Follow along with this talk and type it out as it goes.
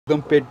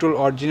একদম petrol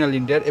original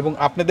ইন্ডিয়ার এবং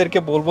আপনাদেরকে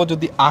বলবো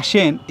যদি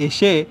আসেন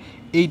এসে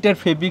এইটার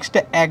ফেব্রিক্সটা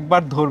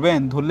একবার ধরবেন,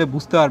 ধরলে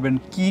বুঝতে পারবেন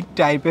কি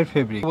টাইপের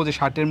ফেব্রিক। যে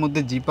শার্টের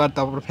মধ্যে জিপার,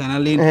 তারপর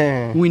ফ্যানালিন,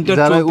 উইন্টার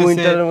চলতেছে,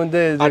 উইন্টারের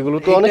মধ্যে যেগুলো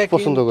তো অনেক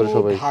পছন্দ করে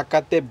সবাই।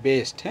 ঢাকাতে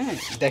বেস্ট। হ্যাঁ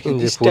দেখেন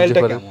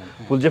স্টাইলটা কেমন।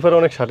 ফুলজেফার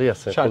অনেক শার্টই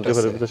আছে,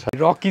 ফুলজেফারের ভিতরে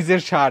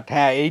রকিজের শার্ট।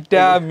 হ্যাঁ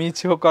এইটা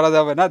মিছও করা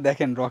যাবে না।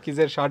 দেখেন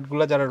রকিজের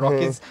শার্টগুলো যারা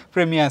রকিজ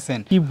প্রেমী আছেন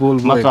কি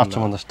বলবো, মাত্র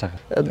 850 টাকা,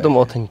 একদম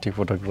অথেন্টিক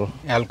প্রোডাক্টগুলো।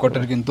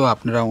 অ্যালকটের কিন্তু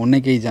আপনারা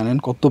অনেকেই জানেন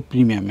কত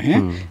প্রিমিয়াম।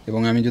 হ্যাঁ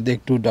এবং আমি যদি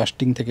একটু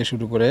ডাস্টিং থেকে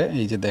শুরু করে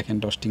এই যে দেখেন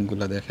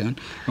ডাস্টিংগুলো দেখেন,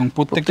 এবং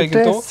প্রত্যেকটা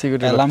কিন্তু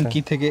অ্যালার্ম কি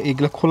থেকে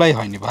এগুলো খোলাই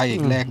হয়নি ভাই,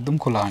 এগুলো একদম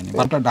খোলা হয়নি।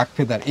 বাটা ডাক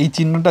ফেদার এই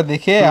চিহ্নটা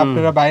দেখে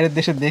আপনারা বাইরের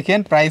দেশে দেখেন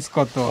প্রাইস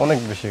কত, অনেক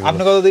বেশি।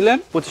 আপনি কত দিলেন?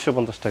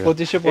 2550 টাকা।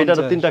 2550।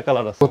 এটার তিনটা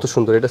কালার আছে, কত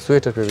সুন্দর। এটা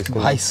সোয়েটার ফেব্রিক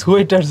ভাই,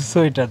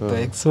 সোয়েটার তো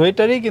এক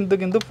সোয়েটারই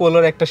কিন্তু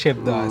পোলোর একটা শেপ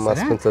দেওয়া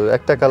আছে।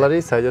 একটা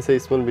কালারই সাইজ আছে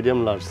স্মল, মিডিয়াম,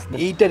 লার্জ।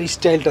 এইটার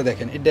স্টাইলটা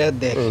দেখেন, এটা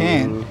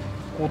দেখেন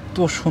কত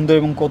সুন্দর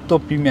এবং কত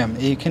প্রিমিয়াম।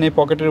 এইখানে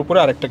পকেটের উপরে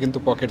আরেকটা কিন্তু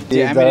পকেট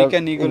দিয়ে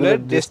আমেরিকান ইগলের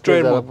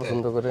ডেস্ট্রয়ের মধ্যে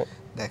পছন্দ করে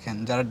দেখেন,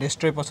 যারা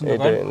ডেস্ট্রয় পছন্দ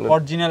করে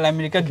original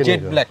American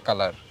jet black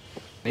colour.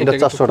 এটা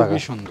 400 টাকা,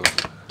 খুবই সুন্দর।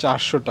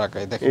 400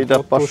 টাকায় দেখেন। এটা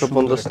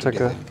 550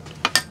 টাকা।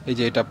 এই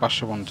যে এটা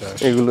 550।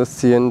 এগুলো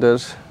সিএন্ডার,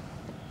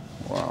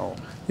 ওয়াও,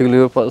 এগুলো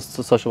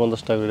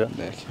 650 টাকা করে।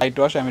 লাইট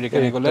ওয়াশ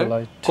আমেরিকান ইগলের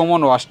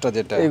কমন ওয়াশটা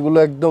যেটা, এগুলো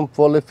একদম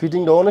পলে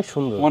ফিটিংটা অনেক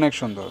সুন্দর, অনেক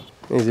সুন্দর।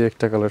 এই যে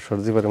একটা কালার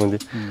শর্ট জিপারের মধ্যে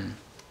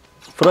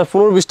প্রায়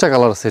 15-20টা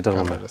কালার আছে এটার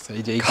মধ্যে।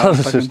 এই যে এই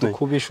কালারটা কিন্তু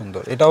খুবই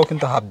সুন্দর। এটাও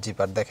কিন্তু হাফ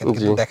জিপার, দেখেন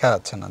কিন্তু দেখা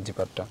যাচ্ছে না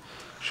জিপারটা,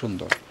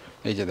 সুন্দর।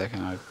 এই যে দেখেন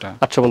আরেকটা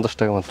 850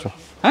 টাকা মাত্র।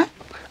 হ্যাঁ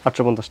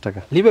 850 টাকা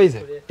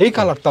লিভাইসের এই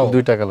কালারটাও,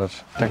 দুইটা কালার,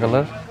 একটা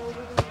কালার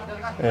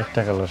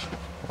একটা কালার।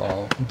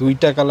 ওয়াও,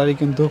 দুইটা কালারই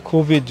কিন্তু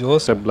খুবই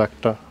জোস।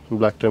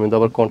 ব্ল্যাকটার মধ্যে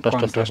আবার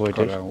কন্ট্রাস্ট আছে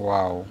হোয়াইটের।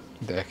 ওয়াও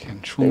দেখেন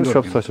সুন্দর।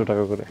 সব 600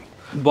 টাকা করে।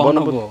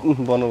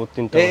 বনবো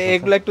তিনটা।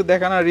 এগুলা একটু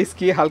দেখানো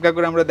রিস্কি, হালকা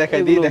করে আমরা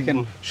দেখাই দিই। দেখেন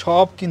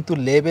সব কিন্তু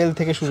লেভেল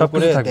থেকে শুরু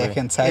করে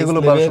দেখেন সাইজ, এগুলো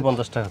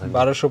 1250 টাকা থাকে,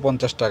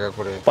 1250 টাকা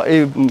করে। এই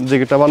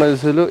জ্যাকেটটা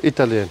বানাইছিল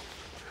ইতালিয়ান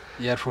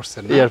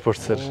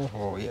এয়ারফোর্সের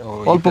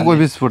অল্প কয়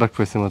পিস প্রোডাক্ট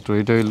পাইছে মাত্র।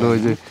 এটা হলো ওই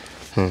যে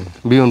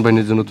বিয়ন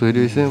বাইনের জন্য তৈরি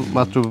হয়েছে,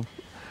 মাত্র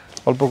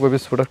অল্প কয়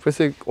পিস প্রোডাক্ট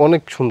পাইছে,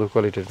 অনেক সুন্দর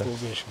কোয়ালিটিটা।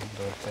 খুবই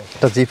সুন্দর।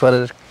 এটা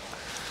জিপারের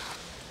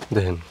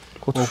দেখেন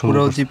কত সুন্দর,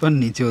 পুরো জিপার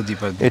নিচেও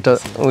জিপার। এটা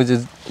ওই যে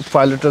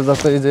পাইলটের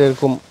যাতে এই যে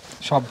এরকম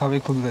সবভাবে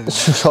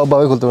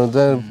খুলতে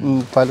পারে,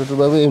 পাইলটের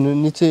ভাবে এমনি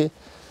নিচে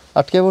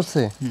আটকে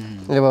পড়ছে,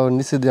 এবার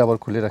নিচে দিয়ে আবার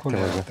খুলে রাখতে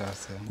পারবে,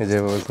 এই যে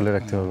এভাবে খুলে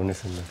রাখতে পারবে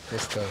নিচে দিয়ে।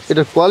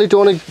 এটার কোয়ালিটি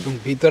অনেক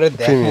ভিতরে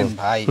দেখেন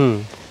ভাই,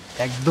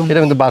 একদম এটা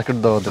কিন্তু মার্কেট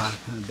দাও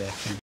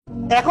দেখেন।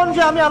 এখন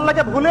যে আমি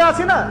আল্লাহকে ভুলে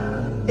আছি না,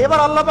 এবার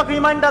আল্লাহ পাক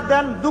রিমাইন্ডার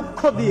দেন দুঃখ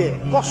দিয়ে,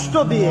 কষ্ট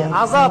দিয়ে,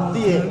 আযাব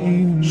দিয়ে,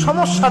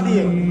 সমস্যা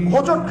দিয়ে,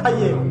 হোঁচট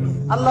খাইয়ে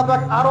আল্লাহ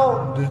পাক আরো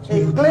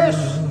এই ক্লেশ,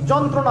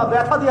 যন্ত্রণা,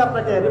 ব্যথা দিয়ে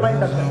আপনাকে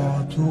রিমাইন্ডার দেন।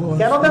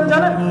 কেন দেন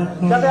জানেন?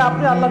 যাতে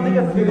আপনি আল্লাহর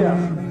দিকে ফিরে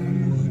আসেন।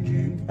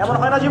 এমন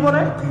হয় না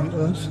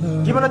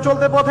জীবনে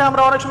চলতে পথে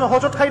আমরা অনেক সময়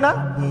হোঁচট খাই না,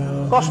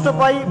 কষ্ট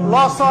পাই,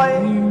 লস হয়,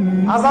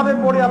 আযাবে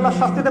পড়ি, আল্লাহর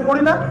শাস্তিতে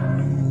পড়ি না?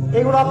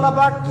 এগুলো আল্লাহ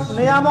পাক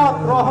নিয়ামত,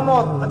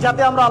 রহমত,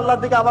 যাতে আমরা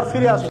আল্লাহর দিকে আবার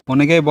ফিরে আসি।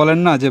 অনেকেই বলেন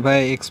না যে ভাই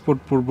এক্সপোর্ট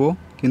পূর্ব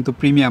কিন্তু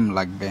প্রিমিয়াম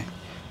লাগবে,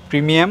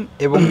 প্রিমিয়াম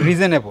এবং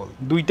রিজনেবল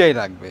দুইটাই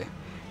লাগবে।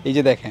 এই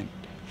যে দেখেন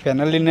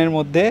ফ্যানালিনের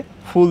মধ্যে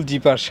ফুল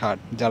জিপার শার্ট,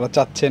 যারা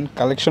চাচ্ছেন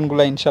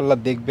কালেকশনগুলো ইনশাল্লাহ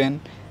দেখবেন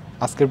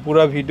আজকের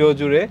পুরো ভিডিও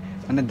জুড়ে,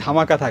 মানে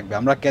ধামাকা থাকবে।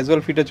 আমরা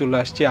ক্যাজুয়াল ফিটে চলে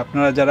আসছি।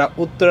 আপনারা যারা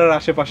উত্তরার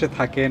আশেপাশে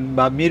থাকেন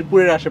বা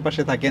মিরপুরের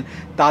আশেপাশে থাকেন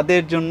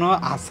তাদের জন্য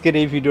আজকের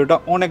এই ভিডিওটা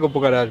অনেক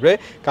উপকারে আসবে,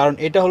 কারণ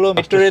এটা হলো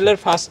মেট্রো রেলের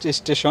ফার্স্ট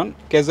স্টেশন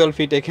ক্যাজুয়াল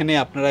ফিট। এখানে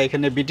আপনারা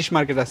এখানে ব্রিটিশ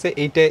মার্কেট আছে,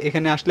 এইটা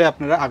এখানে আসলে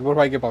আপনারা আকবর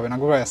ভাইকে পাবেন।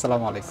 আকবর ভাই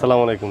আসসালামু আলাইকুম।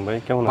 আসসালামু আলাইকুম ভাই,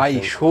 কেমন আছেন? ভাই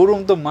শোরুম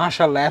তো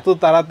মাশাআল্লাহ এত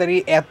তাড়াতাড়ি,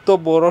 এত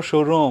বড়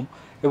শোরুম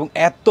এবং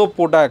এত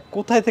প্রোডাক্ট,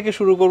 কোথায় থেকে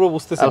শুরু করব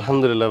বুঝতেছি।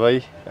 আলহামদুলিল্লাহ ভাই,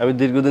 আমি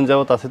দীর্ঘদিন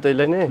যাবত আছি তো এই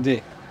লাইনে। জি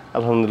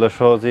আলহামদুলিল্লাহ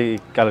সহজেই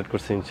কালেক্ট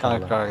করছি ইনশাআল্লাহ।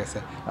 কালেক্ট করা গেছে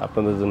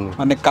আপনাদের জন্য,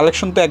 মানে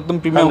কালেকশন তো একদম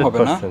প্রিমিয়াম হবে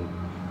না?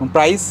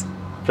 প্রাইস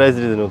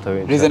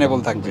রিজনেবল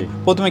থাকবে।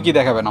 প্রথমে কি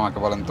দেখাবেন আমাকে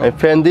বলেন তো?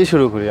 ফ্যান দিয়ে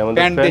শুরু করি। আমাদের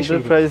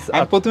ফ্যানের প্রাইস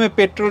আমি প্রথমে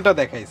পেট্রোলটা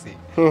দেখাইছি,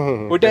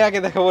 ওইটাই আগে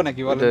দেখাবো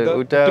নাকি বলেন তো?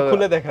 একটু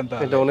খুলে দেখান তো।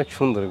 এটা অনেক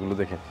সুন্দর, এগুলো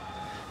দেখেন,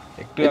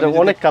 এটা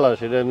অনেক কালার,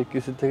 সেটা আমি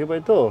কিছু থেকে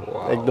পাই তো,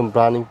 একদম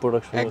ব্র্যান্ডিং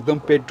প্রোডাকশন, একদম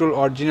পেট্রোল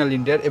অরিজিনাল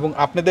ইন্ডিয়ার। এবং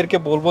আপনাদেরকে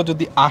বলবো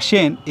যদি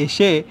আসেন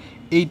এসে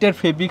এইটার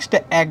ফেব্রিক্সটা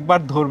একবার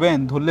ধরবেন,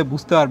 ধরলে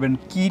বুঝতে পারবেন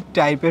কি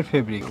টাইপের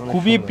ফেব্রিক।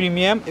 খুবই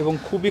প্রিমিয়াম এবং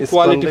খুবই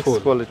কোয়ালিটিফুল,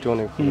 কোয়ালিটি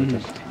অনেক।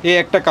 এই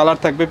একটা কালার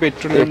থাকবে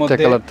পেট্রোলের মধ্যে,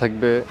 একটা কালার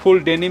থাকবে ফুল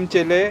ডেনিম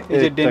চেলে, এই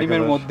যে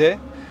ডেনিমের মধ্যে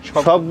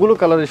সবগুলো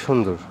কালারই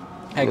সুন্দর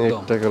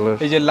একদম।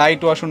 এই যে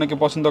লাইট ওয়াশ অনেকে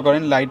পছন্দ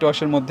করেন, লাইট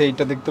ওয়াশের মধ্যে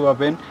এইটা দেখতে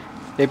পাবেন।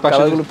 এই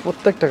পাশেগুলো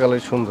প্রত্যেকটা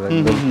কালারই সুন্দর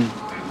একদম,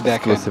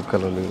 দেখেন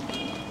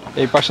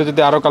এই পাশে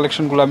যদি আরো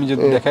কালেকশনগুলো আমি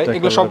যদি দেখাই,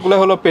 এগুলো সবগুলো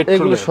হলো পেট্রোল,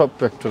 এগুলো সব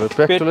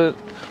পেট্রোলের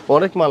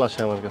অনেক মাল আসে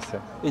আমার কাছে।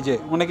 এই যে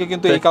অনেকে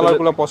কিন্তু এই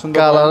কালারগুলো পছন্দ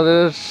করে,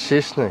 কালারের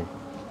শেষ নাই।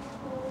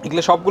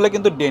 এগুলো সবগুলো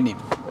কিন্তু ডেনিম,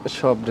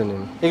 সব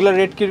ডেনিম। এগুলা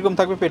রেট কি রকম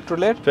থাকবে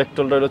পেট্রোলের?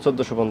 পেট্রোলটা হলো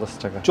 1450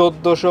 টাকা।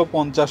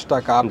 1450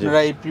 টাকা। আপনারা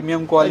এই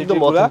প্রিমিয়াম কোয়ালিটিগুলো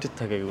একদম অথেন্টিক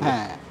থাকে এগুলো।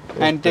 হ্যাঁ,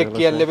 hand tag,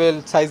 care level,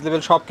 size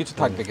level সবকিছু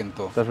থাকবে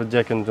কিন্তু। তারপর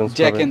Jack and Jones,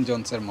 Jack and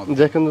জোন্সের মধ্যে,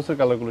 জ্যাক এন্ড জোন্সের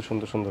কালারগুলো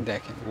সুন্দর সুন্দর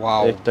দেখেন।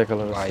 ওয়াও, একটা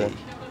কালার আছে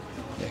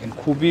দেখেন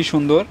খুবই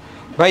সুন্দর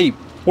ভাই।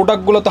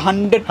 প্রোডাক্টগুলো তো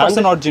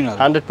 100% অরিজিনাল।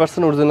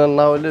 100% অরিজিনাল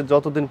না হলে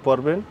যতদিন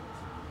পরবেন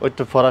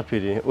ওইটা ফরা ফ্রি,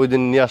 ওই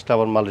দিন নিয়ে আসলে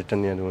আবার মাল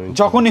রিটার্ন নিয়ে নেবেন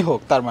যখনই হোক,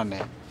 তার মানে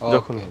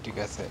যখন। ঠিক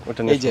আছে।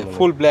 এই যে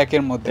ফুল ব্ল্যাক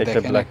এর মধ্যে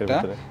দেখেন, একটা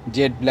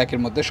জেড ব্ল্যাক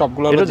এর মধ্যে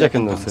সবগুলো হলো জ্যাক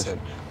এন্ড জোন্সের।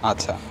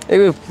 আচ্ছা, এই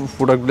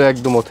প্রোডাক্টগুলো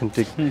একদম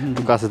অথেন্টিক।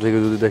 একটু কাছে থেকে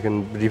যদি দেখেন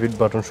রিপিট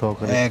বাটন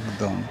সহকারে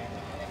একদম,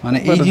 মানে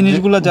এই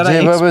জিনিসগুলো যারা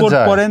এক্সপোর্ট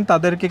করেন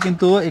তাদেরকে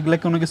কিন্তু এগুলা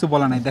কোনো কিছু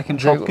বলা নাই। দেখেন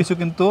সবকিছু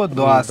কিন্তু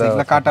দোয়া আছে,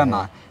 এগুলা কাটা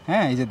না।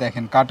 হ্যাঁ, এই যে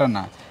দেখেন কাটা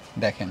না,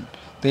 দেখেন।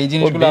 তো এই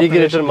জিনিসগুলো এই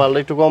গ্রেডের মালটা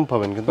একটু কম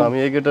পাবেন, কিন্তু আমি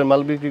এই গ্রেডের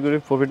মাল বিক্রি করি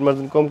প্রফিট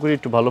মার্জিন কম করি,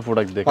 একটু ভালো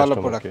প্রোডাক্ট দেই কাস্টমারকে।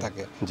 ভালো প্রোডাক্ট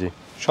থাকে। জি,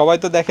 সবাই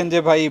তো দেখেন যে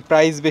ভাই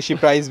প্রাইস বেশি,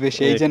 প্রাইস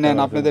বেশি, এই যে নেন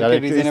আপনাদেরকে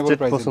রিজনেবল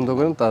প্রাইসে পছন্দ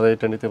করেন তারা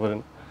এটা নিতে পারেন।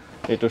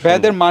 এটা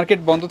ভাইদের মার্কেট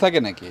বন্ধ থাকে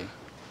নাকি?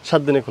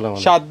 7 দিনে খোলা।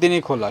 7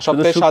 দিনই খোলা,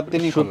 সপ্তাহে 7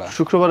 দিনই খোলা।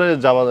 শুক্রবারে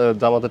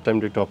জামাতের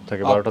টাইমটা একটু অফ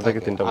থাকে, 12টা থেকে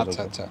 3টা পর্যন্ত।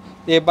 আচ্ছা আচ্ছা।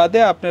 এর বাদে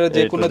আপনারা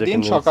যে কোনো দিন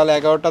সকাল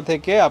 11টা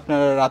থেকে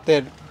আপনারা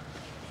রাতের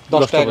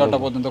 10টা 11টা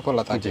পর্যন্ত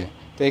খোলা থাকে।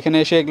 তো এখানে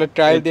এসে এগুলো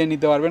ট্রায়াল দিয়ে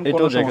নিতে পারবেন,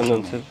 কোনো সমস্যা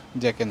নেই।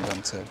 Jack and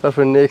জোন্সের।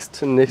 তারপর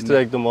নেক্সট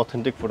একদম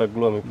অথেন্টিক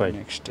প্রোডাক্টগুলো আমি পাই।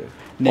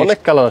 অনেক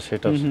কালার আছে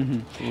এটা।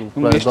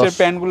 নেক্সটের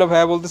প্যান্টগুলো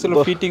ভাইয়া বলতেছিল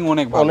ফিটিং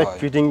অনেক ভালো হয়। অনেক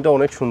ফিটিংটা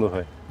অনেক সুন্দর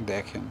হয়।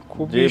 দেখেন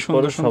খুবই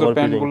সুন্দর সুন্দর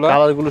প্যান্টগুলো,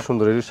 কালারগুলো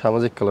সুন্দর, এই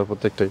সামাজিক কালার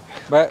প্রত্যেকটাই।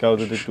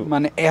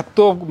 মানে এত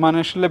মানে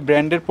আসলে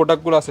ব্র্যান্ডের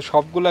প্রোডাক্টগুলো আছে,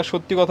 সবগুলা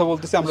সত্যি কথা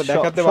বলতেছি আমরা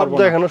দেখাতে পারবো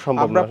না, দেখানো সম্ভব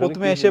না। আমরা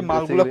প্রথমে এসে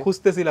মালগুলো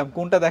খুঁজতেছিলাম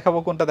কোনটা দেখাবো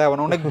কোনটা দেখাবো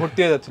না, অনেক ভর্তি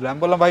হয়ে যাচ্ছিল। আমি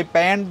বললাম ভাই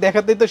প্যান্ট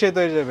দেখাতেই তো শেষ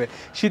হয়ে যাবে,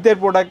 শীতের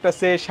প্রোডাক্ট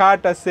আছে,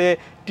 শার্ট আছে,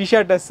 টি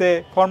শার্ট আছে,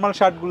 ফর্মাল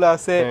শার্টগুলো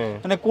আছে,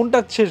 মানে কোনটা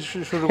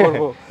শুরু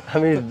করব?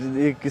 আমি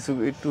কিছু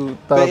একটু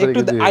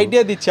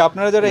আইডিয়া দিচ্ছি,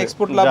 আপনারা যারা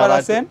এক্সপোর্ট লাভার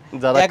আছেন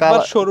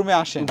একবার শোরুমে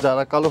আসেন।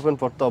 যারা কালো প্যান্ট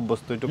পরতে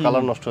অভ্যস্ত, একটু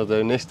কালার নষ্ট হয়ে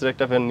যায়, নেক্সট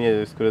একটা প্যান্ট নিয়ে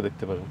ইউজ করে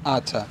দেখতে পারেন।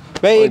 আচ্ছা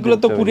ভাই, এগুলো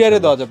তো কুরিয়ারে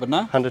দেওয়া যাবে না?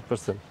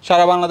 100%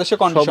 সারা বাংলাদেশে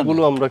কন্ডিশন।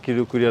 সবগুলো আমরা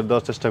কুরিয়ার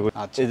দেওয়ার চেষ্টা করি।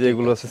 এই যে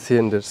এগুলো আছে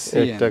সিএনএর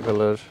একটা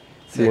কালার,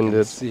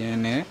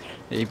 সিএনএ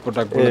এই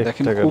প্রোডাক্টগুলো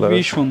দেখেন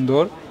খুবই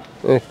সুন্দর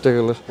একটা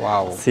কালার।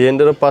 ওয়াও,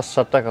 সিএনএরও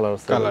 5-7টা কালার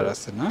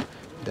আছে না?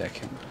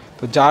 দেখেন,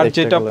 তো যার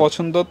যেটা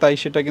পছন্দ তাই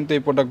সেটা কিন্তু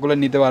এই প্রোডাক্টগুলো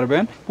নিতে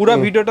পারবেন। পুরো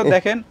ভিডিওটা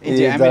দেখেন। এই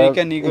যে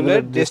আমেরিকান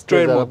ইগলের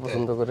ডেস্ট্রয়ের মধ্যে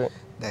পছন্দ করে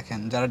দেখেন,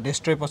 যারা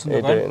ডেস্ট্রয় পছন্দ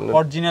করেন,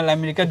 original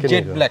American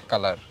jet black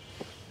colour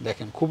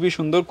দেখেন, খুবই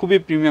সুন্দর, খুবই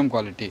প্রিমিয়াম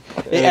কোয়ালিটি।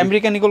 এই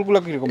আমেরিকান ইগলগুলো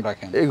কি রকম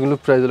রাখেন? এগুলো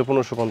প্রাইস হলো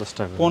 1550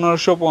 টাকা।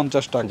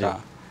 1550 টাকা।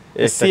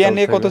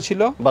 সিএনএ কত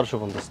ছিল?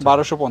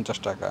 1250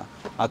 টাকা।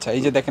 আচ্ছা,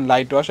 এই যে দেখেন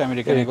লাইট ওয়াশ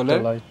আমেরিকান ইগলের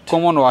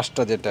কমন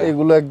ওয়াশটা, যেটা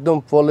এগুলো একদম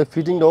পলে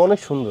ফিটিংটা অনেক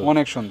সুন্দর,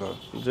 অনেক সুন্দর।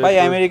 ভাই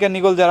আমেরিকান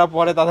ইগল যারা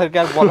পরে তাদেরকে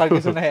আর বলার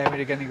কিছু নাই,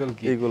 আমেরিকান ইগল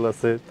কি ইগল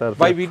আছে। তারপর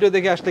ভাই ভিডিও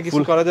দেখে আসলে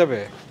কিছু করা যাবে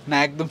না?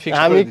 একদম ফিক্স।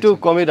 আমি একটু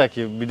কমই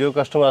রাখি, ভিডিও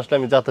কাস্টমার আসলে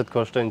আমি যাতায়াত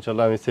খরচটা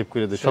ইনশাআল্লাহ আমি সেভ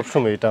করে দেই সব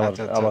সময়, এটা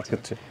আমার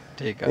ক্ষেত্রে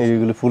ঠিক আছে।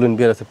 এইগুলো ফুল এন্ড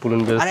বিয়ার আছে, ফুল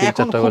এন্ড বিয়ার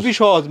 3-4টা খুবই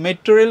সহজ।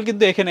 মেট্রো রেল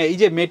কিন্তু এখানে, এই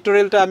যে মেট্রো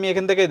রেলটা আমি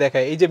এখান থেকে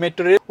দেখাই, এই যে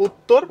মেট্রো রেল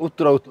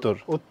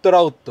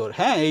উত্তরা।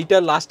 হ্যাঁ, এইটা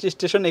লাস্ট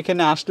স্টেশন।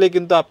 এখানে আসলে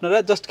কিন্তু আপনারা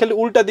জাস্ট খালি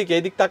উল্টা দিকে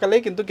এদিক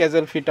তাকালেই কিন্তু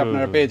ক্যাজুয়াল ফিট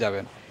আপনারা পেয়ে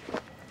যাবেন।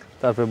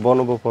 তারপরে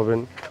বনবো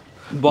পাবেন,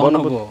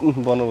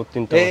 বনবো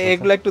 3টা।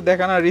 এগুলা একটু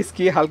দেখানো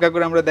রিস্কি, হালকা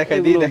করে আমরা দেখাই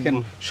দিই। দেখেন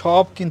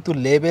সব কিন্তু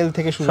লেভেল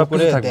থেকে শুরু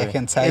করে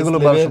দেখেন সাইজ, এগুলো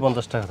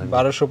 1250 টাকা থাকে,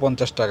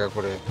 1250 টাকা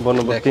করে।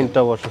 বনবো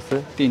 3টা ওয়াশ আছে,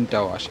 3টা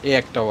ওয়াশ। এই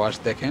একটা ওয়াশ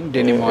দেখেন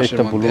ডেনিম ওয়াশের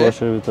মধ্যে, ব্লু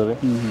ওয়াশের ভিতরে।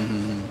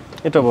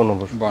 এটা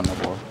বনবো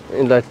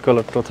এই লাইট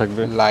কালারটা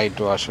থাকবে, লাইট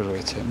ওয়াশও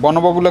রয়েছে।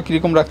 বনবোগুলো কি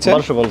রকম রাখছেন?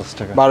 1250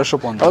 টাকা।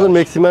 1250। আমাদের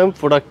ম্যাক্সিমাম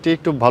প্রোডাক্টটি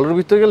একটু ভালোর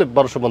ভিতরে গেলে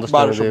 1250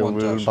 টাকা দিয়ে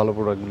ভালো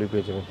প্রোডাক্টগুলি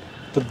পেয়ে যাবেন।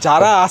 তো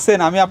যারা আছেন,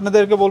 আমি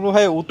আপনাদেরকে বলবো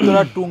ভাই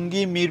উত্তরা,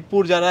 টুঙ্গি,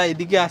 মিরপুর যারা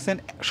এদিকে আছেন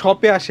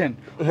শপে আসেন,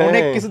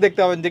 অনেক কিছু দেখতে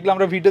পাবেন যেগুলো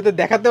আমরা ভিডিওতে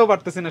দেখাতেও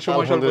পারতেছি না,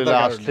 সময় স্বল্পতার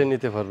কারণে। আসলে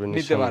নিতে পারবে।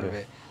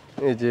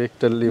 এই যে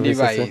একটা লিভাইস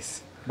আছে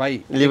ভাই,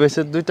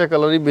 লিভাইসের 2টা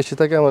কালারই বেশি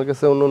থাকে আমার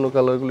কাছে, অন্য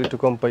কালারগুলো একটু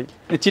কম পাই।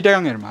 এই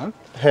চিটাগাং এর মাল?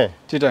 হ্যাঁ,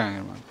 চিটাগাং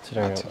এর মাল।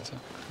 আচ্ছা আচ্ছা,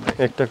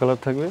 একটা কালার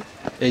থাকবে।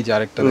 এই যে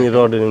আরেকটা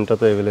রড এনিমটা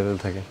তো अवेलेबल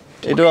থাকে,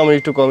 এটাও আমি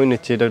একটু কমই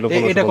নিচ্ছি। এটা হলো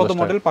এটা কত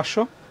মডেল?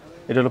 500।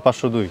 এটা হলো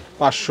 502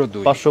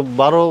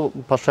 512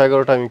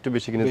 511টা আমি একটু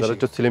বেশি কিনি, তার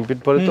একটু স্লিম ফিট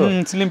পরে তো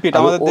স্লিম ফিট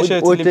আমাদের দেশে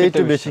স্লিম ফিট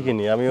একটু বেশি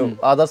কিনি আমি।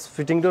 আদার্স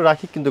ফিটিংটাও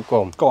রাখি কিন্তু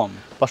কম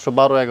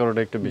 512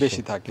 11টা একটু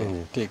বেশি থাকে।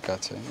 ঠিক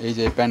আছে, এই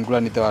যে প্যান্টগুলো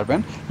নিতে পারবেন।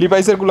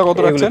 লিভাইসের গুলো কত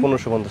রাখছেন?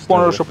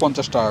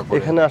 1550 টাকা করে।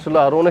 এখানে আসলে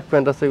আরো অনেক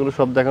প্যান্ট আছে, এগুলো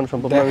সব দেখানো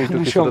সম্ভব না, আমি একটু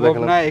কিছু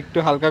দেখালাম না, একটু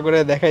হালকা করে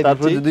দেখাই দিচ্ছি।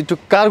 তারপর যদি একটু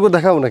কার্গো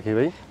দেখাবো নাকি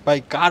ভাই? ভাই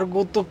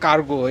কার্গো তো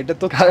কার্গো, এটা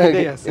তো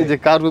চাইতেই আছে। এই যে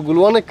কার্গো গুলো,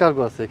 অনেক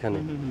কার্গো আছে এখানে,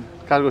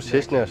 কার্গো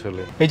শেষ নেই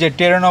আসলে। এই যে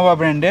টেরানোভা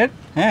ব্র্যান্ডের,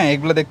 হ্যাঁ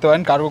এগুলো দেখতে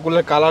পারেন।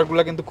 কার্গোগুলোর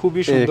কালারগুলো কিন্তু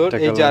খুবই সুন্দর।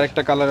 এই যে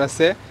আরেকটা কালার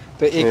আছে,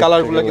 তো এই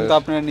কালারগুলো কিন্তু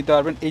আপনারা নিতে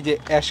পারবেন। এই যে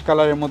অ্যাশ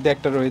কালারের মধ্যে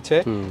একটা রয়েছে,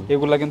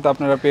 এগুলা কিন্তু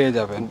আপনারা পেয়ে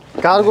যাবেন।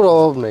 কার্গোর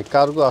অভাব নাই,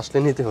 কার্গো আসলে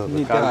নিতে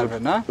পারবে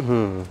না।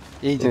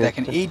 এই যে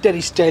দেখেন এইটার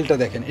স্টাইলটা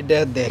দেখেন, এটা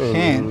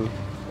দেখেন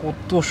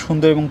কত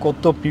সুন্দর এবং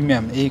কত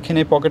প্রিমিয়াম। এইখানে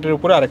পকেটের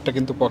উপরে আরেকটা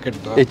কিন্তু পকেট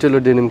দেওয়া। এটা হলো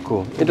ডেনিম কো,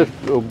 এটা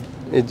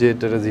এই যে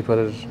এটা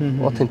জিপারের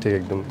অথেন্টিক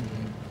একদম।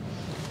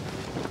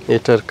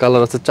 এটার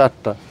কালার আছে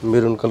 4টা,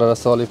 মেরুন কালার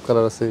আছে, অলিভ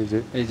কালার আছে,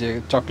 এই যে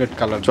চকলেট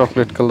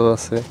কালার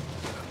আছে।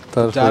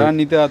 যারা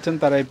নিতে আছেন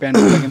তারা এই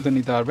প্যান্টগুলো কিন্তু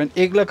নিতে পারবেন।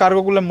 এগুলা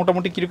কার্গোগুলো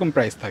মোটামুটি কিরকম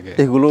প্রাইস থাকে?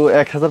 এগুলো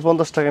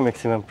 1050 টাকা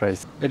ম্যাক্সিমাম প্রাইস।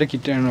 এটা কি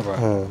ট্রেনওভার?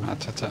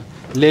 আচ্ছা আচ্ছা,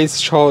 লেস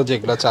সহ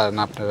যেগুলো চান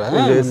আপনারা,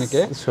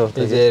 অনেকে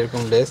এই যে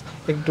এরকম লেস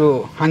একটু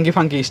হাঙ্গি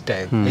ফাঙ্কি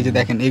স্টাইল। এই যে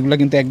দেখেন এগুলো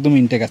কিন্তু একদম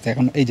ইনটেক আছে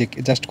এখন, এই যে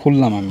জাস্ট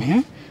খুললাম আমি।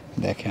 হ্যাঁ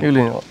দেখেন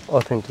এগুলো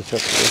অথেন্টিক।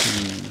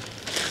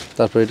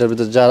 তারপর এটার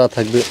ভিতর যারা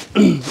থাকবে,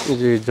 এই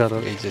যে যারা,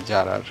 এই যে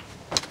যারার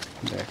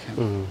দেখেন।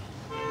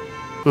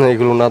 না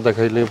এগুলো না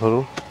দেখাইলে ভালো,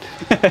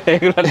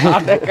 এগুলো না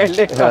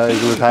দেখাইলে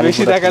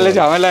বেশি দেখাইলে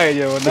ঝামেলা হয়ে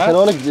যাবে না। এখানে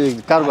অনেক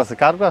কার্গো আছে,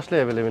 কার্গো আসলে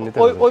अवेलेबल নিতে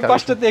পারবেন। ওই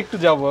পাশটাতে একটু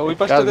যাব, ওই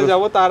পাশটাতে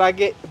যাব। তার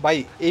আগে ভাই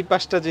এই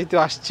পাশটা যেহেতু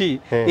আসছি,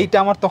 এইটা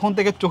আমার তখন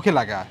থেকে চোখে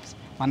লাগা,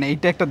 মানে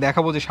এইটা একটা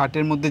দেখাবো যে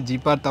শার্টের মধ্যে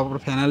জিপার, তারপর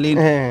ফ্যানালিন,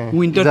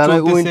 উইন্টার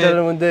চলতেছে,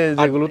 উইন্টারের মধ্যে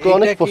যেগুলো তো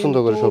অনেক পছন্দ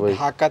করে সবাই।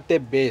 ঢাকাতে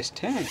বেস্ট।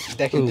 হ্যাঁ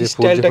দেখেন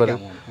স্টাইলটা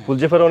কেমন। ফুল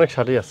জিপারে অনেক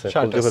শাড়ি আছে,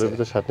 ফুল জিপারের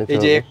ভিতর শার্ট নিতে। এই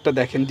যে একটা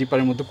দেখেন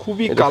জিপারের মধ্যে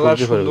খুবই কালার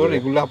সুন্দর,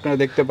 এগুলো আপনারা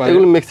দেখতে পারেন।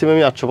 এগুলো ম্যাক্সিমাম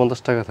 850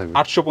 টাকা থাকবে।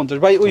 850।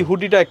 ভাই ওই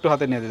হুডিটা একটু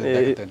হাতে নিয়ে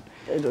দেখেন,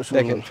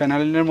 দেখেন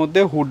ফ্যানালিনের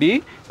মধ্যে হুডি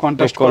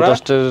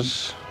কন্ট্রাস্টের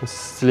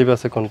স্লিভ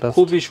আছে, কন্ট্রাস্ট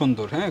খুবই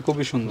সুন্দর। হ্যাঁ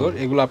খুবই সুন্দর,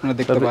 এগুলো আপনারা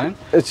দেখতে পারেন।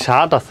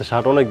 শার্ট আছে,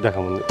 শার্ট অনেক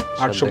দেখাবো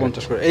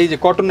 850 করে। এই যে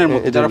কটনের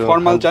মধ্যে যারা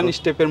ফর্মাল চান,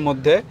 স্টেপের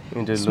মধ্যে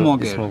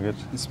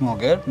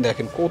স্মগের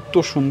দেখেন কত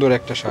সুন্দর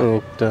একটা শার্ট।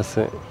 একটা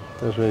আছে,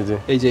 তারপর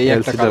এই যে এই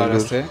একটা কালার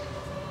আছে,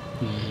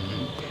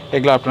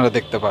 এগুলো আপনারা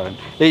দেখতে পারেন।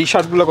 এই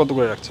শার্টগুলো কত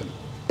করে রাখছেন?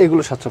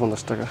 এগুলো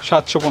 750 টাকা।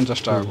 750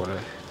 টাকা করে।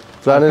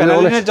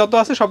 প্ল্যানের যত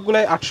আছে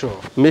সবগুলাই 800,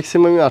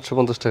 ম্যাক্সিমাম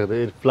 850 টাকা।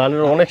 এর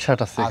প্ল্যানের অনেক শার্ট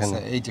আছে এখানে।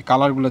 এই যে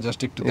কালারগুলো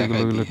জাস্ট একটু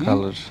দেখাই দিই।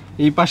 কালার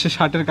এই পাশে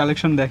শার্টের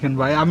কালেকশন দেখেন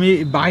ভাই, আমি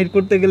বাইর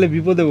করতে গেলে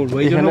বিপদে পড়বো,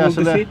 এইজন্য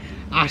বলতেছি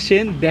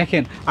আসেন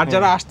দেখেন। আর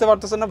যারা আসতে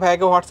পারতেছেন না,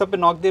 ভাইকে হোয়াটসঅ্যাপে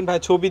নক দিন, ভাই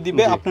ছবি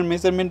দিবে, আপনার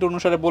মেজারমেন্ট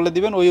অনুসারে বলে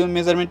দিবেন, ওই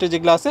মেজারমেন্টে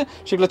যেগুলো আছে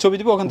সেগুলো ছবি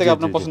দিবে, ওখান থেকে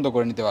আপনি পছন্দ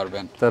করে নিতে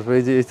পারবেন। তারপর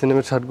এই যে এইচএনএম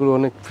এর শার্টগুলো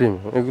অনেক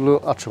প্রিমিয়াম, এগুলো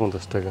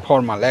 850 টাকা।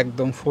 ফর্মাল,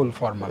 একদম ফুল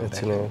ফর্মাল,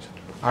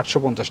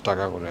 850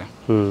 টাকা করে।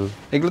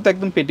 এগুলো তো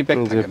একদম পেটি প্যাক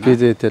থাকে না।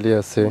 পেজে ইতালি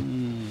আছে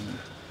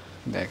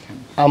দেখেন।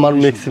 আমার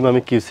ম্যাক্সিমাম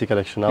কিউসি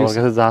কালেকশন, আমার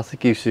কাছে যা আছে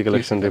কিউসি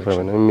কালেকশন দিয়ে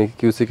পাবেন, আমি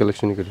কিউসি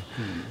কালেকশনই করি।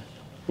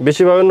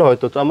 বেশি পাবেন না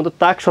হয়তো, আমাদের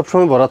তাক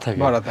সবসময় ভরা থাকে।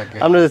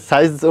 আমরা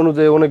সাইজ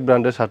অনুযায়ী অনেক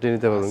ব্র্যান্ডের শার্ট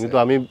নিতে পারবেন, কিন্তু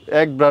আমি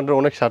এক ব্র্যান্ডের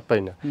অনেক শার্ট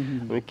পাই না,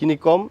 আমি কিনি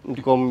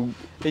কম।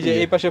 এই যে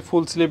এই পাশে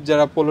ফুল স্লিভ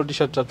যারা পোলো টি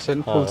শার্ট চাচ্ছেন,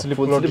 full sleeve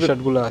polo T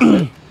shirt গুলো আছে,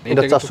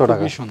 এটা 400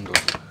 টাকা। খুবই সুন্দর,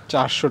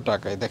 400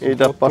 টাকায় দেখেন।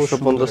 এটা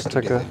 550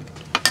 টাকা।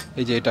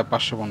 এই যে এটা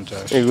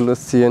 550। এগুলো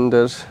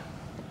সিএন্ডার,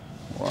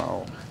 ওয়াও,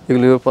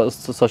 এগুলো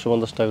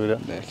 650 টাকা করে।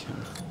 দেখেন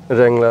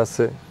র্যাংলার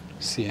আছে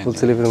ফুল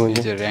স্লিভের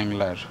মধ্যে, এই যে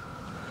র্যাংলার,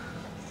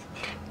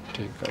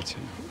 ঠিক আছে।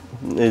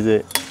 এই যে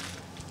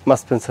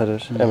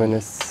মাসপেন্সারের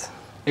এমএনএস,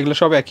 এগুলো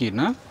সব একই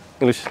না?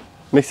 এগুলো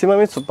ম্যাক্সিমাম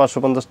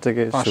 550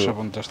 থেকে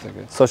 550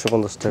 থেকে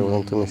 650 টাকা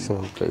পর্যন্ত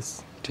ম্যাক্সিমাম প্রাইস।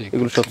 ঠিক,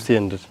 এগুলো সব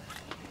সিএন্ডার।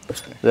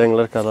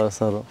 র্যাংলার কালার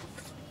আছে আরো।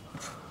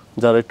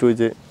 যারা একটু ওই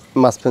যে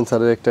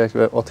মাসপেন্সারের একটা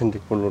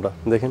অথেন্টিক পণ্যটা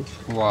দেখেন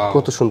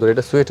কত সুন্দর,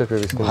 এটা সোয়েটার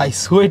ফেব্রিক ভাই।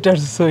 সোয়েটার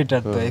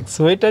তো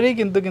সোয়েটারই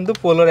কিন্তু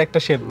পোলোর একটা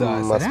শেপ দেওয়া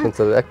আছে।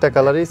 মাসপেন্সারের একটা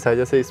কালারই সাইজ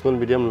আছে, স্মল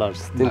মিডিয়াম লার্জ,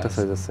 তিনটা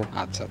সাইজ আছে।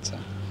 আচ্ছা আচ্ছা,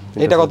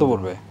 এটা কত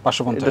পড়বে?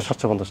 550। এটা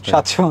 750 টাকা।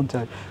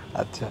 750।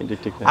 আচ্ছা,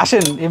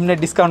 আসেন এমনি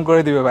ডিসকাউন্ট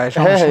করে দিবে ভাই।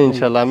 হ্যাঁ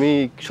ইনশাআল্লাহ, আমি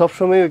সব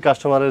সময়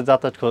কাস্টমারের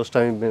যাতায়াত খরচটা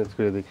আমি ম্যানেজ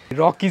করে দিই।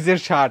 রকিজের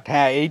শার্ট,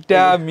 হ্যাঁ এইটা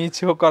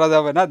মিছও করা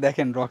যাবে না।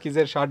 দেখেন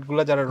রকিজের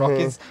শার্টগুলো, যারা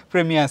রকিজ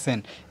প্রেমী আছেন,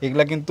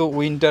 এগুলা কিন্তু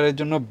উইন্টারের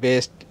জন্য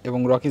বেস্ট, এবং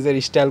রকিজের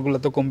স্টাইলগুলো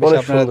তো কম বেশি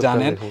আপনারা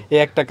জানেন। এই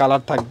একটা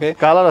কালার থাকবে,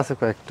 কালার আছে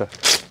কয়েকটা।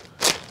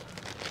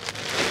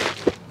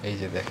 এই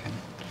যে দেখেন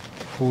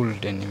ফুল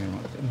ডেনিমের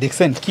মধ্যে,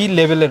 দেখছেন কি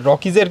লেভেলের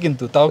রকিজের,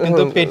 কিন্তু তাও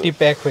কিন্তু পেটি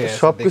প্যাক হয়ে আছে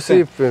সবকিছু।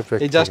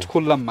 এই জাস্ট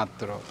খুললাম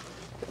মাত্র।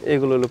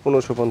 এগুলো হলো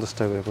 1550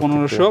 টাকা করে।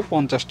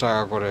 1550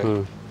 টাকা করে।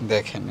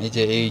 দেখেন এই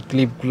যে এই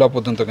ক্লিপগুলো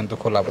পর্যন্ত কিন্তু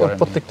খোলা পড়ে,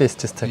 প্রত্যেকটা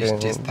স্টিচ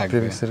থাকে,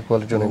 প্রিভিয়াসের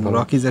কোয়ালিটি অনেক ভালো।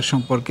 রকিজের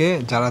সম্পর্কে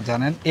যারা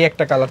জানেন, এই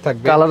একটা কালার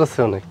থাকবে, কালার আছে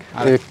অনেক,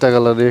 একটা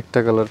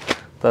কালার।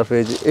 তারপরে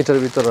এই যে এটার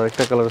ভিতর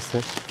আরেকটা কালার আছে,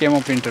 কেমো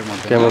প্রিন্টের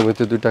মধ্যে, কেমোর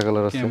ভিতরে দুইটা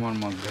কালার আছে। কেমোর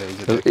মধ্যে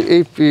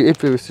এই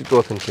প্রিভিয়াসটা তো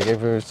অথেন্টিক, এই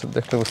প্রিভিয়াসটা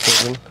দেখতে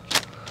পাচ্ছেন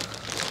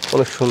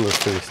অনেক সুন্দর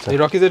প্রিভিয়াসটা। এই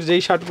রকিজের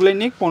যেই শার্টগুলাই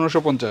নিক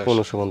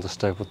 1550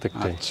 টাকা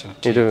প্রত্যেকটাই। আচ্ছা,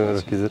 এটা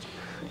রকিজের,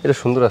 এটা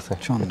সুন্দর আছে,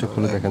 একটু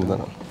খুলে দেখেন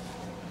দাঁড়ান।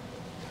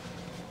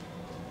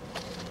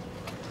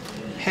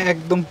 হ্যাঁ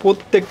একদম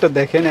প্রত্যেকটা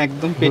দেখেন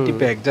একদম পেটি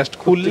প্যাক, জাস্ট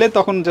খুললে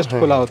তখন জাস্ট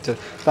খোলা হচ্ছে,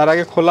 তার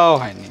আগে খোলাও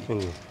হয়নি।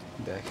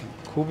 দেখেন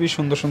খুবই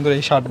সুন্দর সুন্দর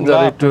এই শার্টগুলো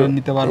আপনি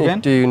নিতে পারবেন।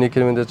 একটু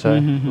ইউনিকের মধ্যে চাই,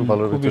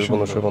 ভালো ভিতরে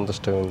 1550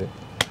 টাকা মধ্যে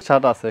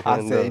শার্ট আছে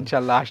এখানে। আছে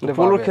ইনশাআল্লাহ, আসলে পাবেন।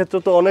 ফুলের ক্ষেত্রে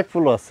তো অনেক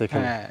ফুল আছে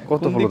এখানে,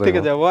 কত ফুল থেকে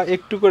যাওয়া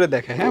একটু করে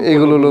দেখে। হ্যাঁ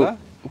এগুলো হলো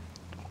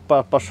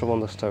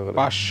 550 টাকা করে।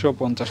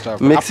 550 টাকা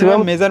ম্যাক্সিমাম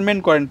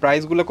মেজারমেন্ট করেন,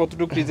 প্রাইসগুলো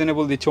কতটুকু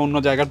রিজনেবল দিচ্ছে অন্য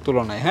জায়গার